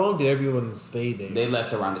there. How long did everyone stay there? They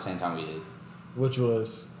left around the same time we did. Which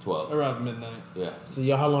was 12. Around midnight. Yeah. So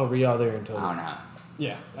how long were y'all there until? Hour and a half.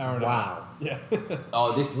 Yeah, hour and a half. Wow. Yeah.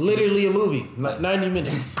 Oh, this literally a movie, like 90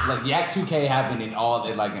 minutes. Like Yak 2K happened in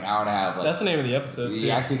like an hour and a half. Like, that's the name of the episode.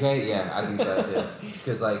 Yak 2K, yeah, I think so too.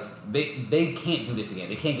 Because like they can't do this again.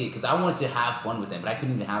 They can't because I wanted to have fun with them, but I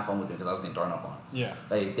couldn't even have fun with them because I was getting thrown up on. Yeah.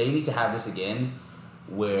 Like they need to have this again,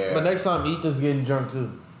 where. But next time Ethan's getting drunk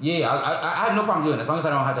too. Yeah, I have no problem doing it as long as I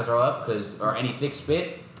don't have to throw up or any thick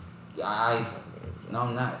spit. No,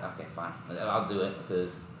 I'm not. Okay, fine. I'll do it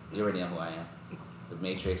because you already know who I am. The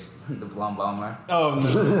Matrix, the blonde bomber. Oh no.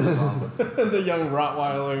 The young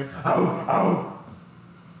Rottweiler. Ow, ow.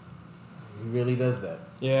 He really does that.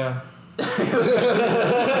 Yeah.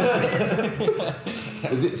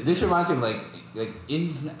 This reminds me of like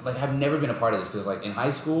it's like I've never been a part of this because like in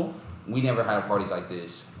high school we never had parties like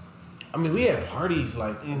this. I mean, we had parties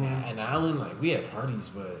like in Allen, like we had parties,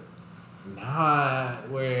 but not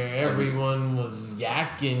where everyone was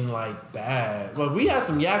yakking like that. But we had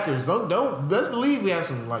some yackers. Don't best believe we had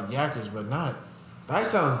some like yackers, but not. That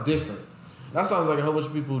sounds different. That sounds like a whole bunch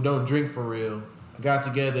of people who don't drink for real got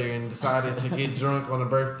together and decided to get drunk on a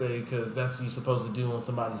birthday because that's what you're supposed to do on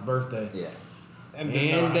somebody's birthday. Yeah. And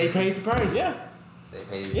they paid the price. Yeah. They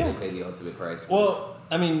paid the ultimate price. Well,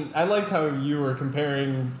 I mean, I liked how you were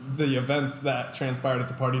comparing the events that transpired at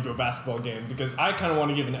the party to a basketball game because I kind of want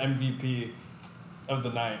to give an MVP of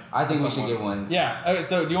the night. I think we should give one. Yeah. Okay,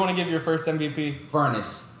 so do you want to give your first MVP?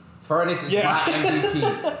 Furnace. Furnace is my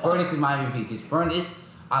MVP. Furnace is my MVP because Furnace,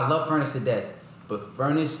 I love Furnace to death, but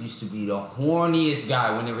Furnace used to be the horniest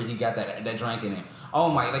guy whenever he got that drink in him. Oh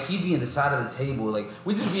my, like he'd be in the side of the table, like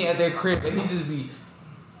we just be at their crib and he'd just be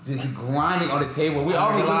grinding on the table. We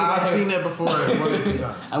already I've seen that before 1 or 2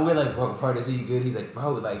 times. And we're like, bro, Furnace, are you good? He's like,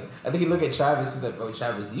 bro, like I think he look at Travis. He's like, bro,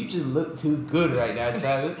 Travis, you just look too good right now,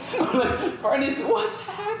 Travis. I'm like, Furnace, what's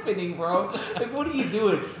happening, bro? Like, what are you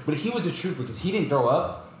doing? But he was a trooper because he didn't throw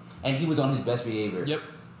up. And he was on his best behavior. Yep.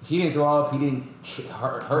 He didn't throw up. He didn't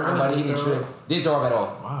hurt nobody. He didn't trip. Didn't throw up at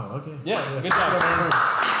all. Wow. Okay. Yeah. Good job.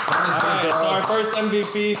 Alright, so our first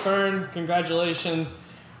MVP, Fern. Congratulations.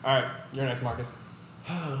 All right, you're next, Marcus.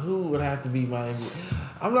 Who would have to be my MVP?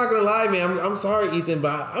 I'm not gonna lie, man. I'm sorry, Ethan,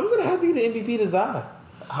 but I'm gonna have to get the MVP to Zai.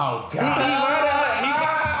 Oh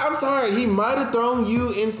God. I'm sorry. He might have thrown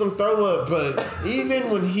you in some throw up, but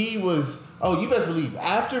even when he was. Oh, you best believe,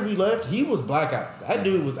 after we left, he was blackout. That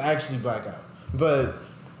dude was actually blackout. But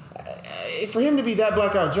for him to be that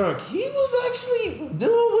blackout drunk, he was actually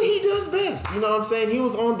doing what he does best. You know what I'm saying? He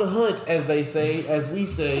was on the hunt, as they say, as we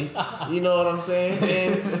say. You know what I'm saying?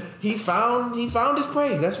 And he found his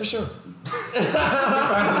prey, that's for sure. He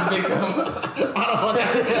found his victim.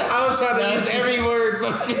 I was trying to use every word,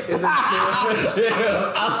 but It's a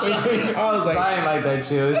chill. I was like, I ain't like that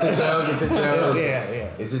chill. It's a joke. It's a joke. Yeah.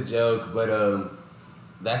 It's a joke, but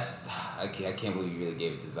that's I can't believe you really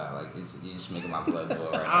gave it to Zai. Like you're just making my blood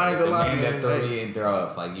boil right now. I ain't gonna lie, man. That threw me and throw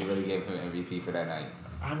up. Like you really gave him MVP for that night.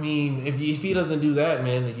 I mean, if he doesn't do that,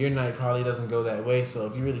 man, then your night probably doesn't go that way. So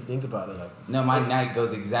if you really think about it, like no, my night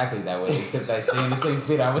goes exactly that way. Except I stay in the same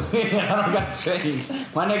fit I was in. I don't got changed.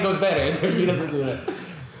 My night goes better if he doesn't do that.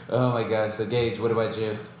 Oh my gosh. So Gage, what about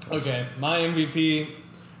you? Okay, my MVP.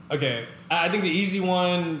 Okay, I think the easy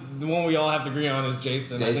one, the one we all have to agree on, is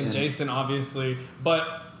Jason. I think Jason, obviously,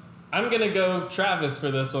 but I'm gonna go Travis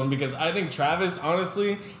for this one because I think Travis,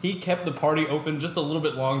 honestly, he kept the party open just a little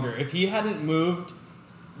bit longer. If he hadn't moved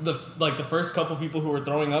the first couple people who were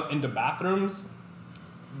throwing up into bathrooms,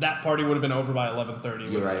 that party would have been over by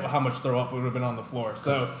 11:30. You're right. How much throw up would have been on the floor.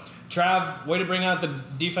 So, Trav, way to bring out the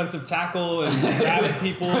defensive tackle and grabbing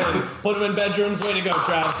people and put them in bedrooms. Way to go,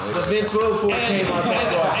 Trav. the Vince Wilfork came on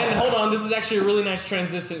that. And hold on, this is actually a really nice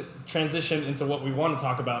transition into what we want to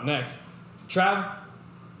talk about next. Trav,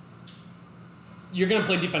 you're going to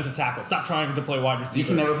play defensive tackle. Stop trying to play wide receiver. You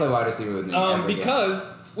can never play wide receiver with me.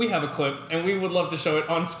 Because we have a clip, and we would love to show it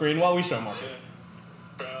on screen while we show Marcus.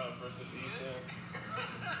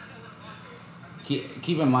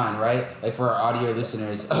 Keep in mind, right? Like for our audio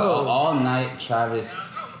listeners, all night Travis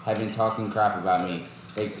had been talking crap about me.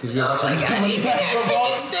 Like, because we were watching football.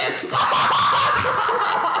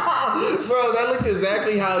 Bro, that looked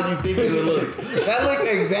exactly how you think it would look. That looked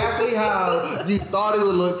exactly how you thought it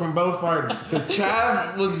would look from both parties. Because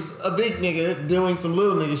Trav was a big nigga doing some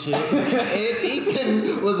little nigga shit. And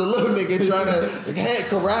Ethan was a little nigga trying to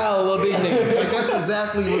corral a big nigga. Like, that's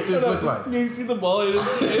exactly what this looked like. You see the ball in his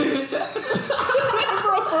face?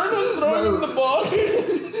 Bro, Fernand's throwing him the ball.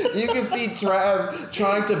 You can see Trav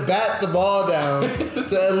trying to bat the ball down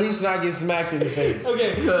to at least not get smacked in the face.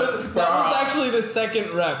 Okay, so that was actually the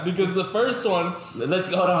second rep because the first one.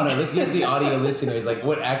 Hold on. Let's give the audio listeners like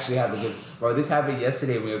what actually happened. Because, bro, this happened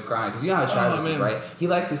yesterday. We were crying because you know how Travis is, right? He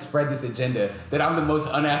likes to spread this agenda that I'm the most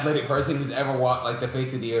unathletic person who's ever walked like the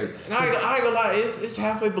face of the earth. And I ain't gonna lie, it's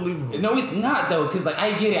halfway believable. No, it's not though, because like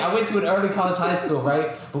I get it. I went to an early college high school,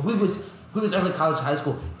 right? But we was early college high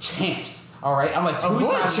school champs. All right, I'm like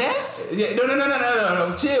chess? Yeah,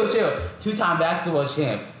 no. Chill. 2-time basketball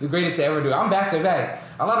champ, the greatest to ever do. I'm back to back.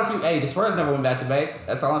 A lot of people, the Spurs never went back to back.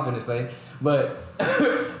 That's all I'm finna say. But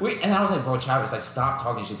and I was like, bro, Travis, like, stop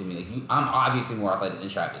talking shit to me. Like, I'm obviously more athletic than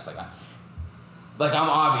Travis. I'm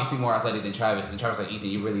obviously more athletic than Travis. And Travis like, Ethan,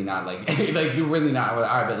 you're really not like, you're really not. I'm like,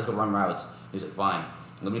 all right, but let's go run routes. He's like, fine.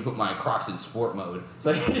 Let me put my Crocs in sport mode.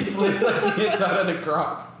 So he flipped like the inside of the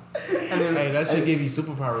Croc. And then, that should give you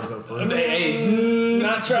superpowers though. For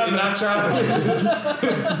not Travis.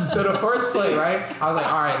 So the first play, right? I was like,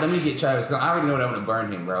 all right, let me get Travis because I already know that I'm gonna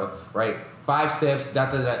burn him, bro. Right? 5 steps,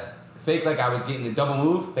 fake like I was getting the double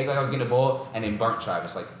move, fake like I was getting the ball, and then burnt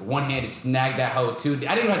Travis. Like one-handed snagged that hoe too. I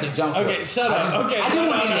didn't even have to jump. Okay, shut up. Okay,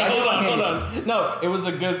 hold on. No, it was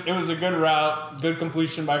a good route, good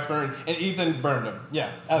completion by Fern, and Ethan burned him.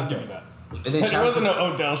 Yeah, I'll give you that. It wasn't no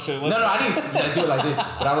Odell shit. No, I didn't do it like this,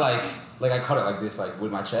 but I like I caught it like this, like with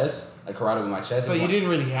my chest. I caught it with my chest. So you didn't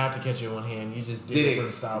really have to catch it in one hand. You just did it for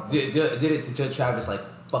the style. Did it to Travis like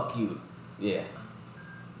fuck you, yeah.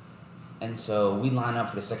 And so we line up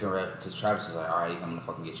for the second rep because Travis is like, all right, I'm going to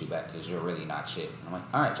fucking get you back because you're really not shit. And I'm like,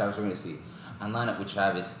 all right, Travis, we're going to see. I line up with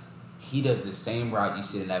Travis. He does the same route you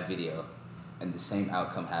see in that video, and the same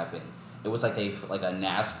outcome happened. It was like a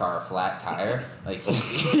NASCAR flat tire. Like, bro,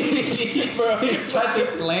 he's trying to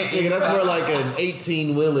slant. Yeah, that's more like an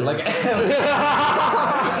 18-wheeler. Like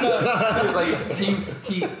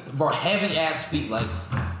he brought heavy ass feet, like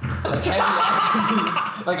heavy ass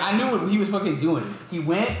feet. Like I knew what he was fucking doing. He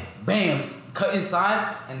went, bam, cut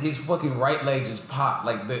inside, and his fucking right leg just popped.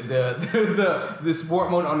 Like the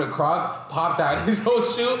sport mode on the Croc popped out. His whole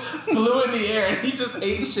shoe flew in the air, and he just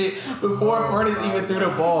ate shit before Furnace even threw the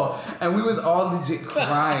ball. And we was all legit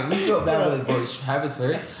crying. We felt bad. We're like, bro, is Travis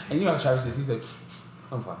hurt? And you know how Travis is. He's like,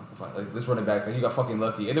 I'm fine. Like, let's run it back. Like, you got fucking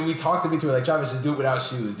lucky. And then we talked him into it. Like, Travis, just do it without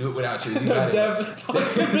shoes. Do it without shoes. You got Dev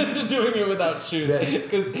talked him into doing it without shoes.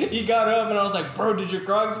 Because he got up and I was like, bro, did your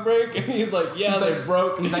Crocs break? And he's like, yeah, they're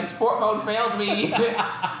broke. He's like, sport mode failed me.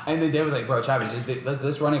 And then Dev was like, bro, Travis,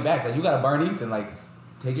 let's run it back. Like, you got to burn Ethan. Like,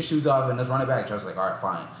 take your shoes off and let's run it back. Travis was like, all right,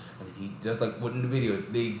 fine. And then he just like put in the video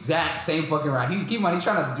the exact same fucking round. Keep in mind, he's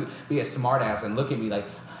trying to be a smart ass and look at me like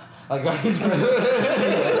he's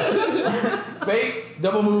fake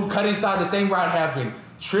double move, cut inside, the same route happened.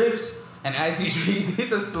 Trips, and as he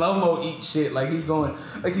hits a slow-mo eat shit, like he's going,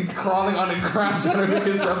 like he's crawling on the ground trying to pick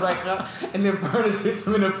himself back up, and then Furnace hits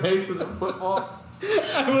him in the face with the football.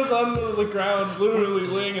 I was on the ground, literally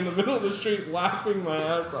laying in the middle of the street, laughing my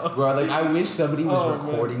ass off. Bro, like I wish somebody was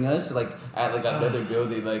recording us, like at like another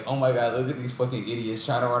building. Like, oh my god, look at these fucking idiots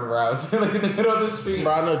trying to run routes, like in the middle of the street.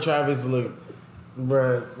 Bro, I know Travis look,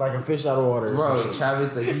 bro, like a fish out of water. Bro,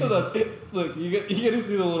 Travis, like look, you get to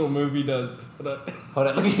see the little move he does. Hold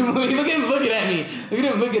on, look at him looking at me. Look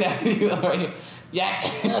at him looking at me. Right here. Yeah.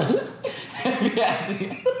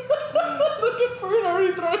 Look at Fern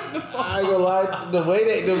already throwing the ball. I ain't gonna lie, the way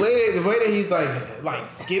that he's like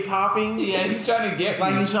skip hopping. Yeah, he's trying to get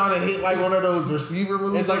like he's trying to hit like one of those receiver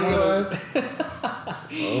moves. It's like one of those.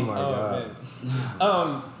 Oh my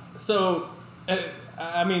god. So,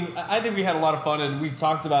 I mean, I think we had a lot of fun, and we've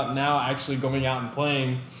talked about now actually going out and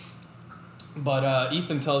playing. But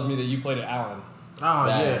Ethan tells me that you played at Allen. Oh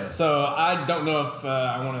yeah. So I don't know if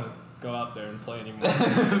I want to go out there and play anymore.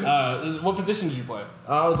 What position did you play?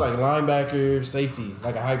 I was like linebacker, safety,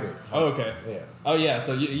 like a hybrid. Oh, okay. Yeah. Oh, yeah.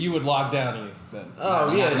 So you would lock down then.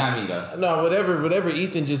 Oh yeah. Not me though. No, whatever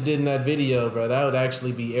Ethan just did in that video, bro. That would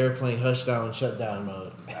actually be airplane hush down, shut down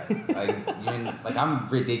mode. Like I'm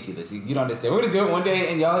ridiculous. You don't understand. We're gonna do it one day,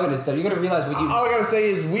 and y'all are gonna say you're gonna realize what you. All I gotta say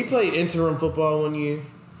is we played interim football one year.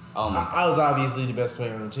 Oh my. I was obviously the best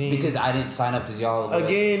player on the team Because I didn't sign up because y'all were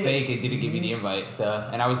fake and didn't give me the invite. So,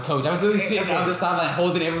 and I was coach. I was literally sitting on the sideline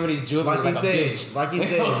holding everybody's jewelry like a bitch. Like you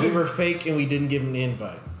said, we were fake and we didn't give him the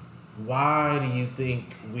invite. Why do you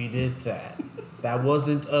think we did that? That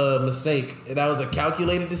wasn't a mistake. That was a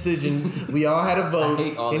calculated decision. We all had a vote,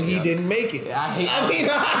 and he didn't make it. I'm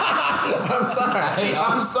sorry.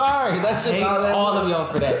 I'm sorry. That's just how that all of y'all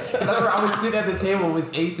for that. I remember I was sitting at the table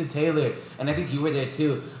with Ace and Taylor, and I think you were there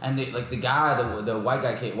too. And the guy, the white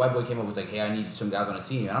boy came up and was like, "Hey, I need some guys on the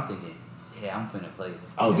team." And I'm thinking, yeah, I'm finna play.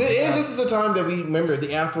 Oh, and this is the time that we remember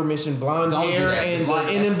the aforementioned blonde hair and the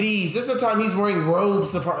NMDs. This is the time he's wearing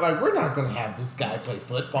robes. Like, we're not gonna have this guy play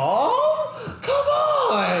football. Come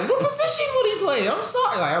on, what position would he play? I'm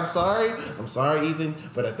sorry, Ethan.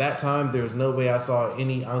 But at that time, there was no way I saw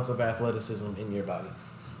any ounce of athleticism in your body.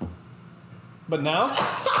 But now?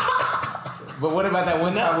 But what about that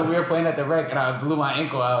one time when we were playing at the rec and I blew my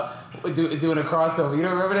ankle out doing a crossover? You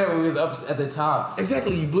don't remember that when we was up at the top?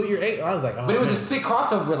 Exactly, you blew your ankle. I was like, oh. But it was a sick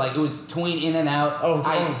crossover. Like it was tween in and out. Oh,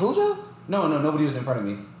 Bujo? No, nobody was in front of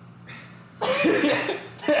me.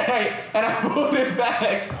 And I pulled it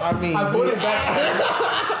back. I pulled it back.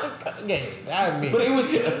 But it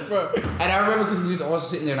was, and I remember because we was all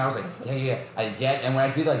sitting there and I was like, yeah. And when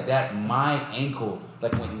I did like that, my ankle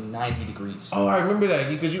like went 90 degrees. Oh, I remember that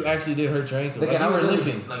because you actually did hurt your ankle. Like, and I was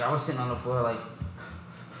limping. Like I was sitting on the floor like,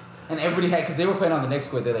 and everybody had, because they were playing on the next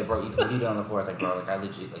squad. They're like, bro, Ethan, we need it on the floor. I was like, bro, like I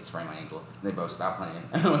legit like sprained my ankle. And they both stopped playing.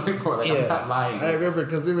 And I was like, bro, like I'm not lying. I remember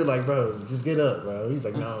because we were like, bro, just get up, bro. He's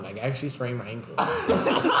like, no, like I actually sprained my ankle.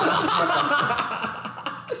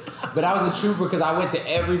 But I was a trooper because I went to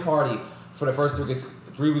every party for the first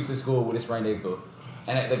 3 weeks of school with a sprained ankle.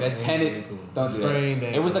 And like a tennis, don't do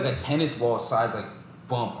that. It was like a tennis ball size like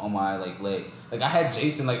bump on my like leg. Like I had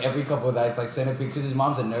Jason like every couple of nights like sending pictures because his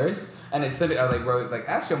mom's a nurse. And I said it, I was like, bro, like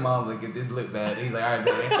ask your mom like if this look bad. And he's like, all right,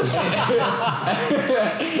 man.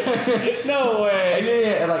 No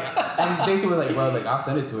way. And Jason was like, bro, like I'll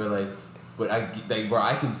send it to her. Like But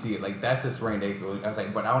I can see it. Like, that's a sprained ankle. I was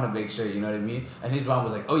like, but I want to make sure, you know what I mean? And his mom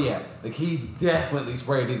was like, oh yeah, like he's definitely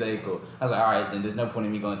sprained his ankle. I was like, all right, then there's no point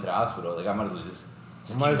in me going to the hospital. Like, I might as well just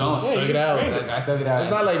keep going. Thug it out. Like, I thug it out. It's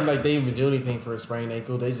not like they even do anything for a sprained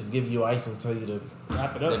ankle. They just give you ice and tell you to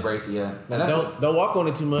wrap it up. They brace it, yeah. Like, don't walk on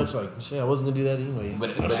it too much. Like, shit, I wasn't gonna do that anyways.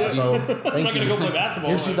 But so I'm not gonna go play basketball.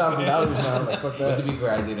 Here's $2,000 now. Like, fuck But that. to be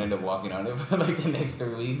fair, I did end up walking on it for like the next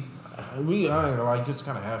 3 weeks. I ain't gonna lie, you just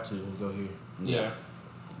kind of have to go here. Yeah.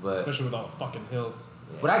 But Especially with all the fucking hills.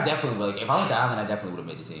 But I definitely would. Like, if I went to Island, I definitely would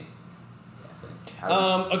have made the team.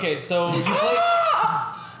 Definitely. Okay, so you played.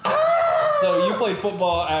 So you played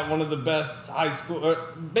football at one of the best high school, or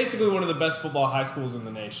basically one of the best football high schools in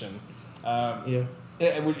the nation. Yeah.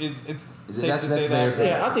 It's safe that's to say very that. fair.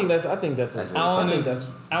 Yeah, I think that's Allen I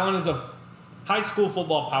think is a high school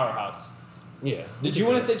football powerhouse. yeah. Did you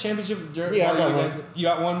win a state championship? Yeah, I got one. You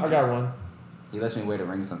got one? I got one. He lets me wear the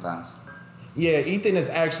ring sometimes. Yeah, Ethan has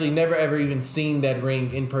actually never ever even seen that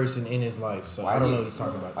ring in person in his life, so I don't know what he's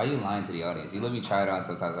talking about. Why are you lying to the audience? You let me try it on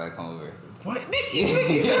sometimes when I come over. What?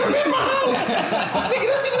 He's never been in my house. This nigga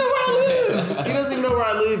doesn't even know where I live. He doesn't even know where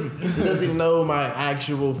I live. He doesn't even know my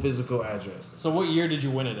actual physical address. So what year did you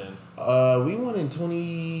win it in? We won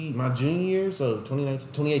in my junior year, so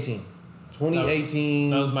 2018. 2018.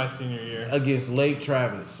 That was my senior year. Against Lake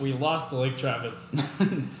Travis. We lost to Lake Travis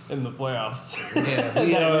in the playoffs.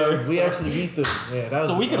 Yeah, we actually beat them. Yeah, that was.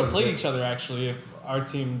 So we could have played great. each other actually if our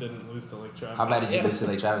team didn't lose to Lake Travis. How bad did you lose to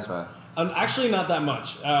Lake Travis by? Actually, not that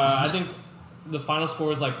much. I think the final score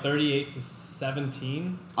was like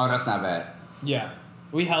 38-17. Oh, that's not bad. Yeah,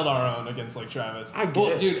 we held our own against Lake Travis. I get Well,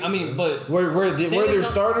 it. dude, I mean, but Were there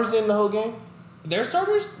starters in the whole game? their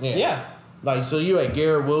starters? Yeah. Like, so you had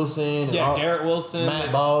Garrett Wilson. And Yeah, Garrett Wilson,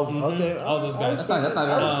 Matt Ball. Mhm. Okay. All those guys. That's not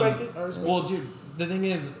I bad. respect it. I respect Well, it. dude, the thing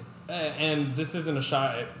is, and this isn't a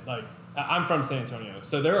shot at, like, I'm from San Antonio,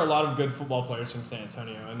 so there are a lot of good football players from San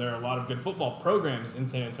Antonio, and there are a lot of good football programs in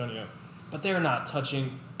San Antonio, but they're not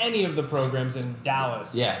touching any of the programs in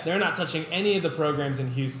Dallas. Yeah. They're not touching any of the programs in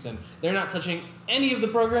Houston. They're not touching any of the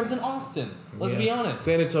programs in Austin. Let's be honest.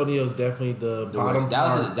 San Antonio's definitely the bottom worst.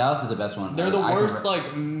 part. Dallas is the best one. They're the I worst, can-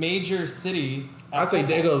 like, major city. I'd say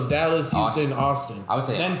there goes Dallas, Houston, Austin. I would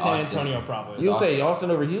say Then San Austin. Antonio, probably. You'll say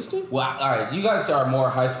Austin over Houston? Well, all right, you guys are more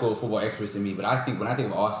high school football experts than me, but I think when I think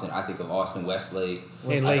of Austin, I think of Austin, Westlake,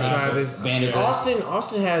 And Lake Travis. Vanderbilt.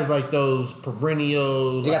 Austin has like those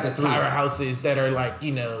perennial They got the three. powerhouses that are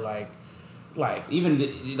like, like even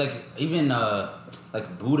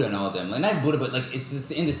like Buddha and all of them, like not Buddha, but like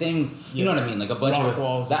it's in the same. You know what I mean? Like a bunch Rock of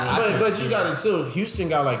walls. but you got it too. Houston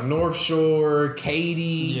got like North Shore,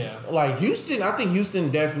 Katy. Yeah. Like Houston, I think Houston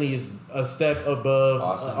definitely is a step above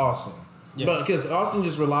Austin. Yeah. But because Austin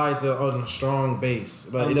just relies on a strong base,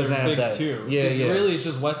 but it doesn't have big that. Too. Yeah, yeah. Really, it's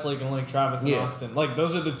just Westlake and Lake Travis and Yeah. Austin. Like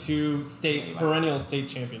those are the two perennial state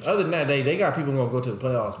championships. Other than that, they got people gonna go to the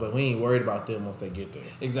playoffs, but we ain't worried about them once they get there.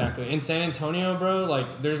 Exactly. In San Antonio, bro,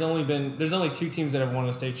 like there's only two teams that have won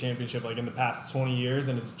a state championship like in the past 20 years,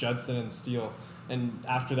 and it's Judson and Steele. And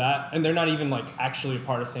after that, and they're not even like actually a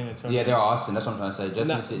part of San Antonio. Yeah, they're Austin. That's what I'm trying to say.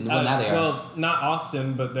 Just now they are. Well, not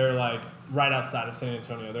Austin, but they're like right outside of San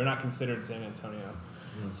Antonio. They're not considered San Antonio.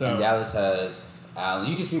 So And Dallas has Allen.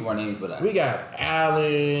 You can speak more names, but We got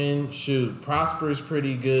Allen, Prosper's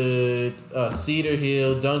pretty good. Cedar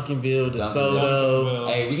Hill, Duncanville, DeSoto, Duncanville.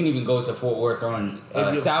 hey, we can even go to Fort Worth on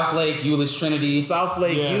If you- South Lake, Euless Trinity. South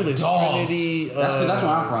Lake, Yeah. Euless, Dogs. Trinity. That's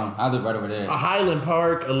where I'm from. I live right over there. Highland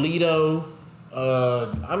Park, Alito.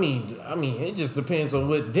 I mean, it just depends on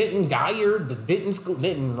what Denton Geyer, the Denton school,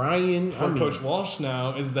 Denton Ryan. I Well, mean, Coach Walsh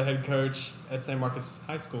now is the head coach at San Marcos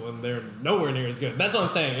High School, and they're nowhere near as good. That's what I'm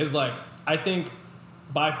saying. Is like I think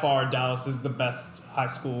by far Dallas is the best high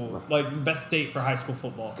school, like the best state for high school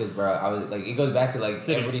football. Because, bro, I was like, it goes back to like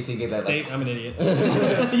City. everybody thinking that State, like, I'm an idiot.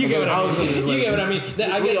 You get what I mean. You get what I mean.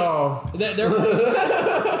 I we guess all.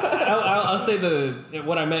 I'll say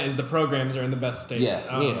what I meant is the programs are in the best states.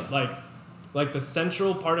 Yeah. Yeah. Like the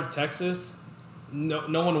central part of Texas,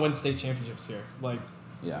 no one wins state championships here. Like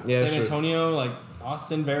yeah. Yeah, San sure. Antonio, like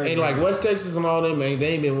Austin, very And like West Texas and all them, man, they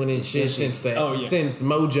ain't been winning shit since that. Oh, yeah. Since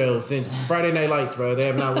Mojo, since Friday Night Lights, bro. They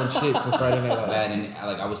have not won shit since Friday Night Lights. Man, and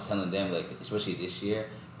like I was telling them, like especially this year,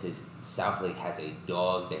 because South Lake has a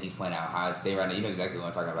dog that he's playing at Ohio State right now. You know exactly what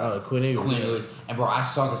I'm talking about. Quinn Ewers. Quinn Ewers. And bro, I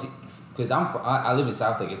saw this because I live in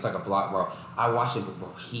South Lake. It's like a block, bro. I watched it, but bro,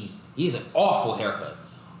 he's an awful haircut,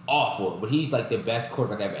 awful. But he's like the best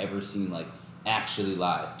quarterback I've ever seen, like actually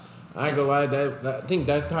live. I ain't gonna lie, I think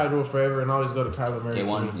that title will forever and always go to Kyler Murray. They for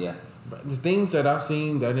won, me. yeah. The things that I've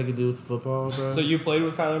seen that nigga do with the football, bro. So you played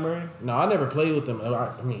with Kyler Murray? No, I never played with him.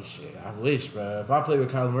 I mean, shit, I wish, bro. If I played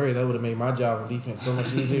with Kyler Murray, that would have made my job on defense so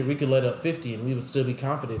much easier. We could let up 50 and we would still be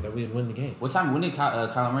confident that we would win the game. When did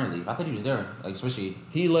Kyler Murray leave? I thought he was there, like especially.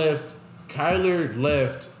 He left. Kyler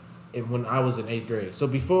left when I was in 8th grade. So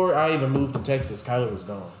before I even moved to Texas, Kyler was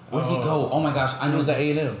gone. Where'd he go? Oh my gosh, I know. He was at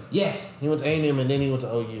A&M. Yes. He went to A&M and then he went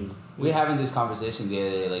to OU. We were having this conversation the other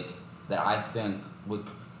day, like, that I think would.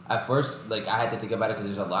 At first, like, I had to think about it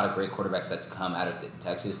because there's a lot of great quarterbacks that's come out of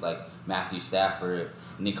Texas, like Matthew Stafford,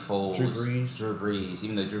 Nick Foles, Drew Brees.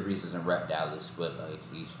 Even though Drew Brees doesn't rep Dallas, but like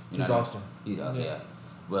he's Austin. He's Austin, yeah.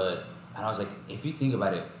 But and I was like, if you think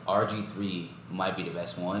about it, RG3 might be the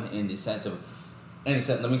best one in the sense of. Let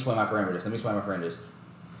me explain my parameters.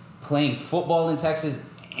 Playing football in Texas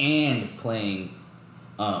and playing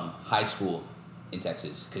high school in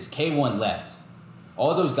Texas, because K1 left.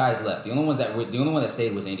 All those guys left. The only one that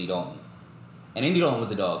stayed was Andy Dalton, and Andy Dalton was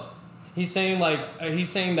a dog. He's saying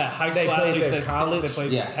that high school athletes they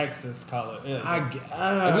played Texas college. Yeah. If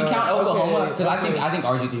we count Oklahoma, because I think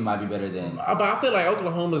RG3 might be better than. But I feel like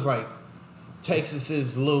Oklahoma's like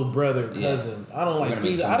Texas's little brother, cousin. Yeah. I don't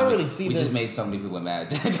really see We just made so many people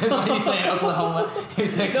mad. Just by you saying Oklahoma.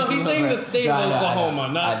 He's saying the state of Oklahoma,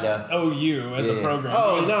 not OU as a program.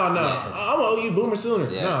 Oh, no. Yeah. I'm an OU Boomer Sooner.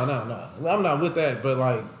 Yeah. No. I'm not with that, but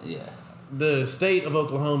like, the state of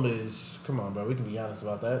Oklahoma is, come on, bro, we can be honest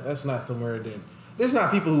about that. That's not somewhere that, there's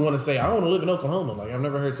not people who want to say, I want to live in Oklahoma. Like, I've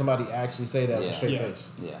never heard somebody actually say that with a straight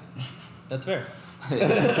face. Yeah. That's fair.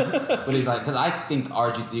 But he's like, because I think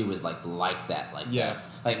RG3 was like that,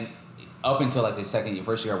 like up until like second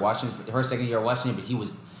year of watching it, but he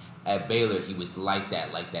was at Baylor, he was like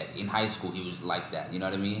that in high school, he was like that, you know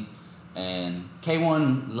what I mean? And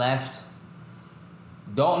K1 left.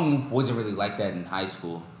 Dalton wasn't really like that in high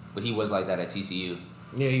school, but he was like that at TCU.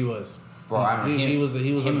 Yeah, he was. Bro, I remember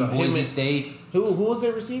he was in Boise State. Who was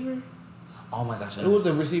their receiver? Oh my gosh! Who was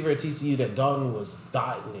a receiver at TCU that Dalton was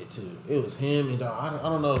dotting it to? It was him and Dalton. I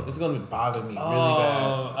don't know. It's gonna bother me really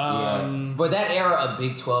bad. But that era of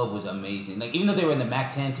Big 12 was amazing. Like even though they were in the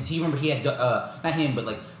MAC-10, because he had not him, but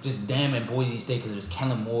like just them and Boise State, because it was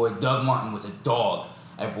Kellen Moore. Doug Martin was a dog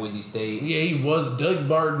at Boise State. Yeah, he was. Doug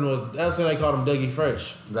Martin was. That's why they called him Dougie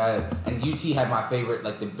Fresh. Right. And UT had my favorite,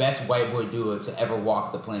 like the best white boy duo to ever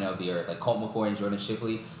walk the planet of the earth. Like Colt McCoy and Jordan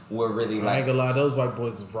Shipley were really like. I ain't gonna lie, those white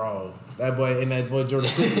boys is raw. That boy Jordan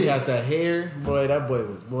Shipley got that hair. Boy, that boy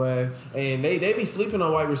was And they be sleeping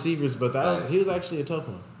on white receivers, but he was actually a tough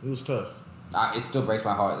one. He was tough. It still breaks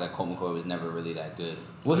my heart that Colt McCoy was never really that good.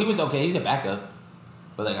 Well, he was okay. He's a backup,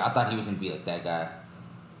 but like I thought he was gonna be like that guy.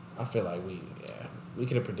 I feel like we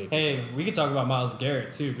could have predicted. Hey, we could talk about Myles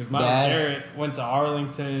Garrett too, because Myles Garrett went to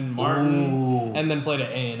Arlington, Martin, and then played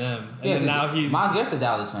at A&M, and then now he's Myles Garrett's a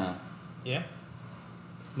Dallas fan. Yeah.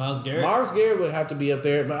 Myles Garrett would have to be up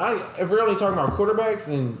there, but if we're only talking about quarterbacks,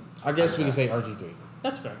 then I guess we can say RG3.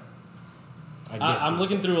 That's fair. I'm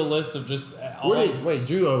looking through a list of just.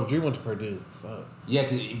 Drew went to Purdue. Fuck. Yeah,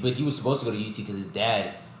 but he was supposed to go to UT because his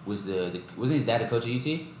dad was wasn't his dad the coach at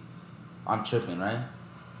UT? I'm tripping, right?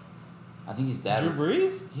 I think his dad. Drew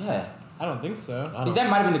Brees? Yeah. I don't think so. His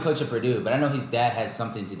dad might have been the coach at Purdue, but I know his dad had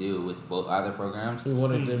something to do with both other programs. He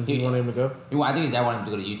wanted him to go? I think his dad wanted him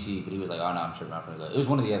to go to UT, but he was like, oh no, I'm sure I'm not going to go. It was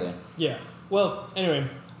one or the other. Yeah. Well, anyway,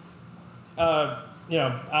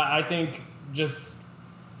 I think just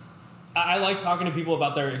I like talking to people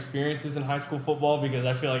about their experiences in high school football because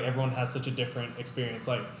I feel like everyone has such a different experience.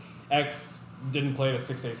 Like, X didn't play at a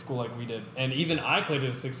 6A school like we did. And even I played at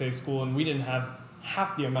a 6A school and we didn't have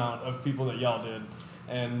half the amount of people that y'all did.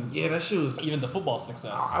 And yeah, that shit was even the football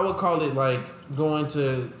success. I would call it like going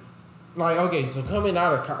to, like, okay, so coming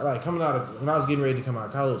out of when I was getting ready to come out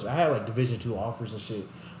of college, I had like Division II offers and shit.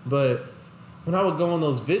 But when I would go on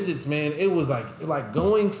those visits, man, it was like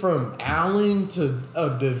going from Allen to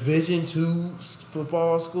a Division II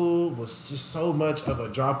football school was just so much of a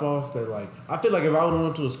drop off that, like, I feel like if I would have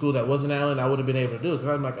went to a school that wasn't Allen, I would have been able to do it because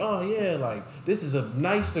I'm like, oh yeah, like this is a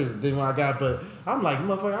nicer than what I got. But I'm like,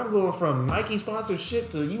 motherfucker, I'm going from Nike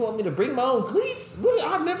sponsorship to you want me to bring my own cleats? Really,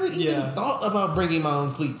 I never even thought about bringing my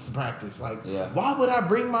own cleats to practice. Like, why would I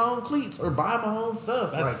bring my own cleats or buy my own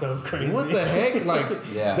stuff? That's like, so crazy. What the heck? Like,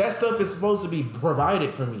 that stuff is supposed to be provided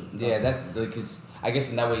for me. Yeah, that's because I guess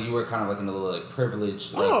in that way you were kind of like in a little like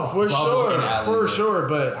privileged. Like, for sure.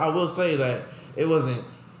 But I will say that it wasn't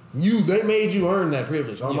you. They made you earn that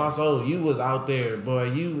privilege. On my soul, you was out there,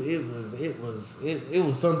 boy. It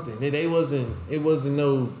was something. It wasn't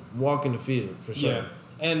no walk in the field for sure. Yeah,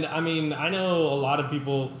 and I mean, I know a lot of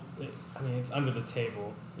people. I mean, it's under the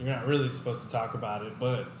table. You're not really supposed to talk about it,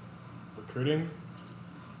 but recruiting.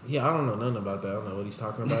 Yeah, I don't know nothing about that. I don't know what he's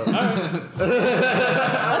talking about. Right.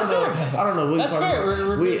 I don't know what he's That's talking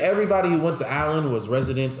fair. about. Everybody who went to Allen was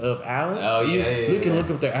residents of Allen. Oh, yeah. You can look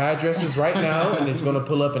up their addresses right now, and it's going to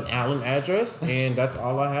pull up an Allen address, and that's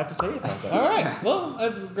all I have to say about that. All right. Well,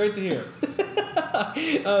 that's great to hear.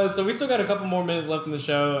 So we still got a couple more minutes left in the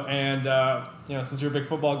show, and since you're a big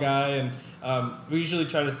football guy, and we usually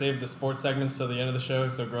try to save the sports segments till the end of the show,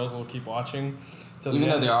 so girls will keep watching. Even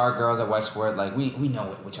though there are girls that watch sport, like we know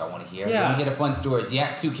what y'all want to hear. Yeah. We want to hear the fun stories.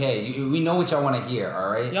 Yeah, 2K. We know what y'all want to hear.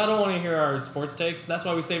 All right. Y'all don't want to hear our sports takes. That's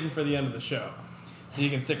why we save them for the end of the show, so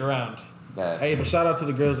you can stick around. Hey, but shout out to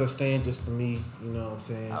the girls that stand just for me. You know what I'm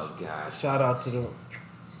saying? Oh God. Shout out to them.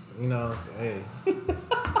 You know what I'm saying?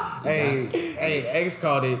 Hey, X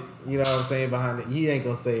called it. You know what I'm saying behind it. He ain't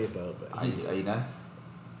gonna say it though. But Are you done?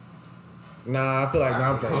 Nah, I feel like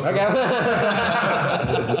now I'm playing. Okay.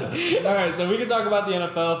 All right, so we can talk about the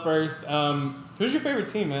NFL first. Who's your favorite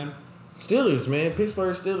team, man? Steelers, man.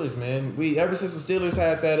 Pittsburgh Steelers, man. Ever since the Steelers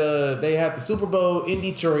had that, they had the Super Bowl in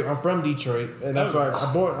Detroit. I'm from Detroit, and that's why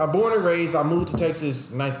I'm born and raised. I moved to Texas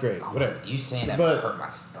 9th grade. Whatever. You saying that hurt my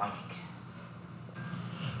stomach.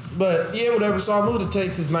 But yeah, whatever. So I moved to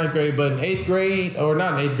Texas 9th grade, but in 8th grade, or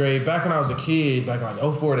not in 8th grade, back when I was a kid, like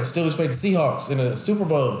 04, the Steelers played the Seahawks in the Super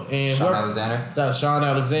Bowl. And Sean Alexander? That was Sean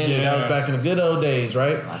Alexander. Yeah. That was back in the good old days,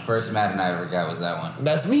 right? My first Madden I ever got was that one.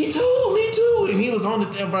 That's me too. And he was on the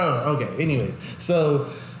bro. Okay, anyways. So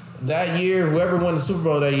that year, whoever won the Super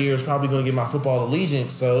Bowl that year is probably going to get my football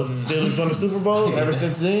allegiance. So Steelers won the Super Bowl. Ever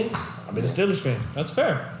since then, I've been a Steelers fan. That's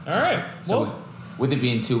fair. All right. So Well, with it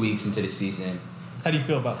being 2 weeks into the season, how do you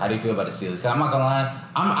feel about that? how do you feel about the Steelers? 'Cause I'm not gonna lie,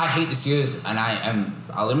 I hate the Steelers, and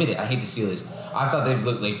I'll admit it. I hate the Steelers. I thought they've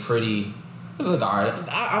looked like pretty. They look alright.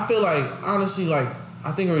 I feel like, honestly,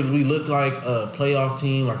 I think we look like a playoff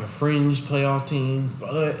team, like a fringe playoff team.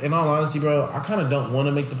 But in all honesty, bro, I kind of don't want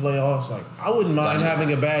to make the playoffs. Like, I wouldn't mind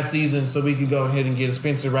having a bad season so we could go ahead and get a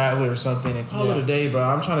Spencer Rattler or something and call it a day, bro.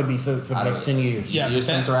 I'm trying to be set for the next 10 years. Yeah, you're a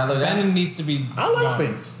Spencer Rattler guy? Bannon needs to be. I like gone.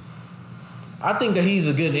 Spence. I think that he's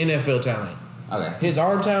a good NFL talent. Okay. His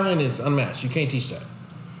arm talent is unmatched. You can't teach that.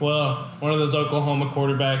 Well, one of those Oklahoma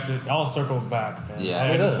quarterbacks, it all circles back, man. Yeah. I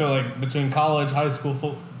It just does. feel like between college, high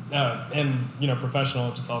school, and professional,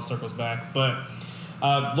 it just all circles back. But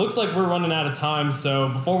looks like we're running out of time. So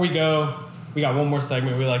before we go, we got one more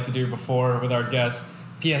segment we like to do before with our guests.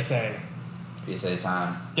 PSA. PSA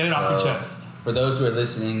time. Get it off your chest. For those who are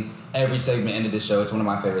listening, every segment end of the show, it's one of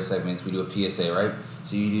my favorite segments. We do a PSA, right?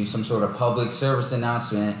 So you do some sort of public service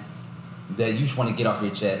announcement that you just want to get off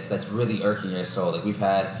your chest that's really irking your soul. Like we've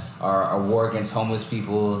had our war against homeless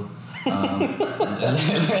people.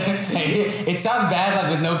 It sounds bad like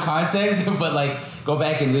with no context, but like go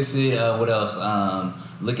back and listen. What else?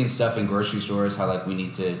 Licking stuff in grocery stores. How like we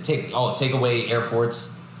need to take away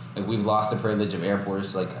airports. Like we've lost the privilege of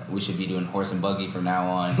airports. Like we should be doing horse and buggy from now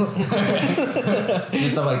on.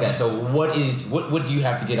 Just stuff like that. So what do you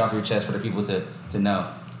have to get off your chest for the people to know?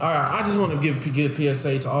 All right, I just want to give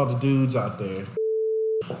PSA to all the dudes out there.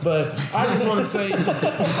 But I just want to say... I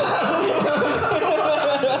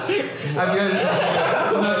feel like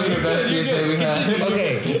this might be the best PSA we had.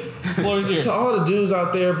 Okay. What was yours? To all the dudes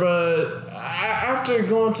out there, but after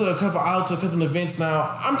going to a couple events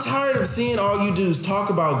now, I'm tired of seeing all you dudes talk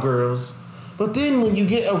about girls. But then when you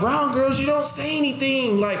get around girls, you don't say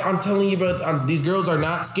anything. Like, I'm telling you, bro, these girls are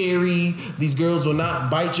not scary. These girls will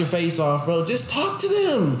not bite your face off, bro. Just talk to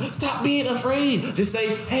them. Stop being afraid. Just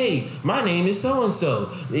say, hey, my name is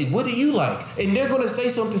so-and-so. What do you like? And they're going to say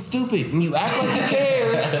something stupid. And you act like you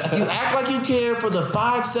care. You act like you care for the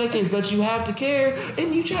 5 seconds that you have to care.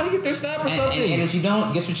 And you try to get their snap or something. And if you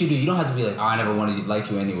don't, guess what you do? You don't have to be like, oh, I never wanted to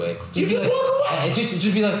like you anyway. You just walk away.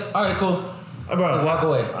 Just be like, all right, cool. Bro, walk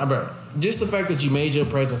away. Bro. Just the fact that you made your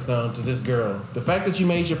presence known to this girl, the fact that you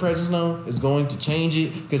made your presence known is going to change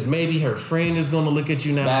it because maybe her friend is going to look at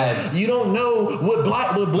you now. Bad. You don't know what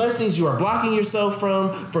blessings you are blocking yourself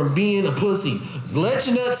from being a pussy. Just let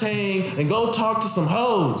your nuts hang and go talk to some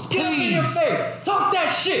hoes, Get up in your please. face. Talk that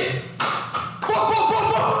shit.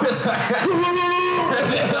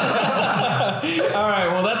 All right,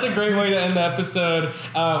 well, that's a great way to end the episode.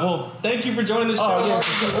 Well, thank you for joining the show. Oh, yeah,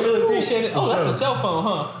 I really appreciate it. Oh, that's a sure. cell phone,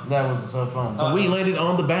 huh? That was a cell phone. But we landed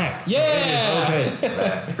on the back. So Yeah. It is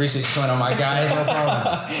okay. Appreciate you coming on, my guy. No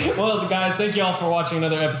problem. Well, guys, thank you all for watching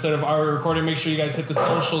another episode of Our Recording. Make sure you guys hit the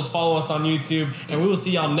socials, follow us on YouTube, and we will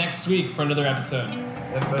see y'all next week for another episode.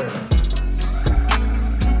 Yes, sir.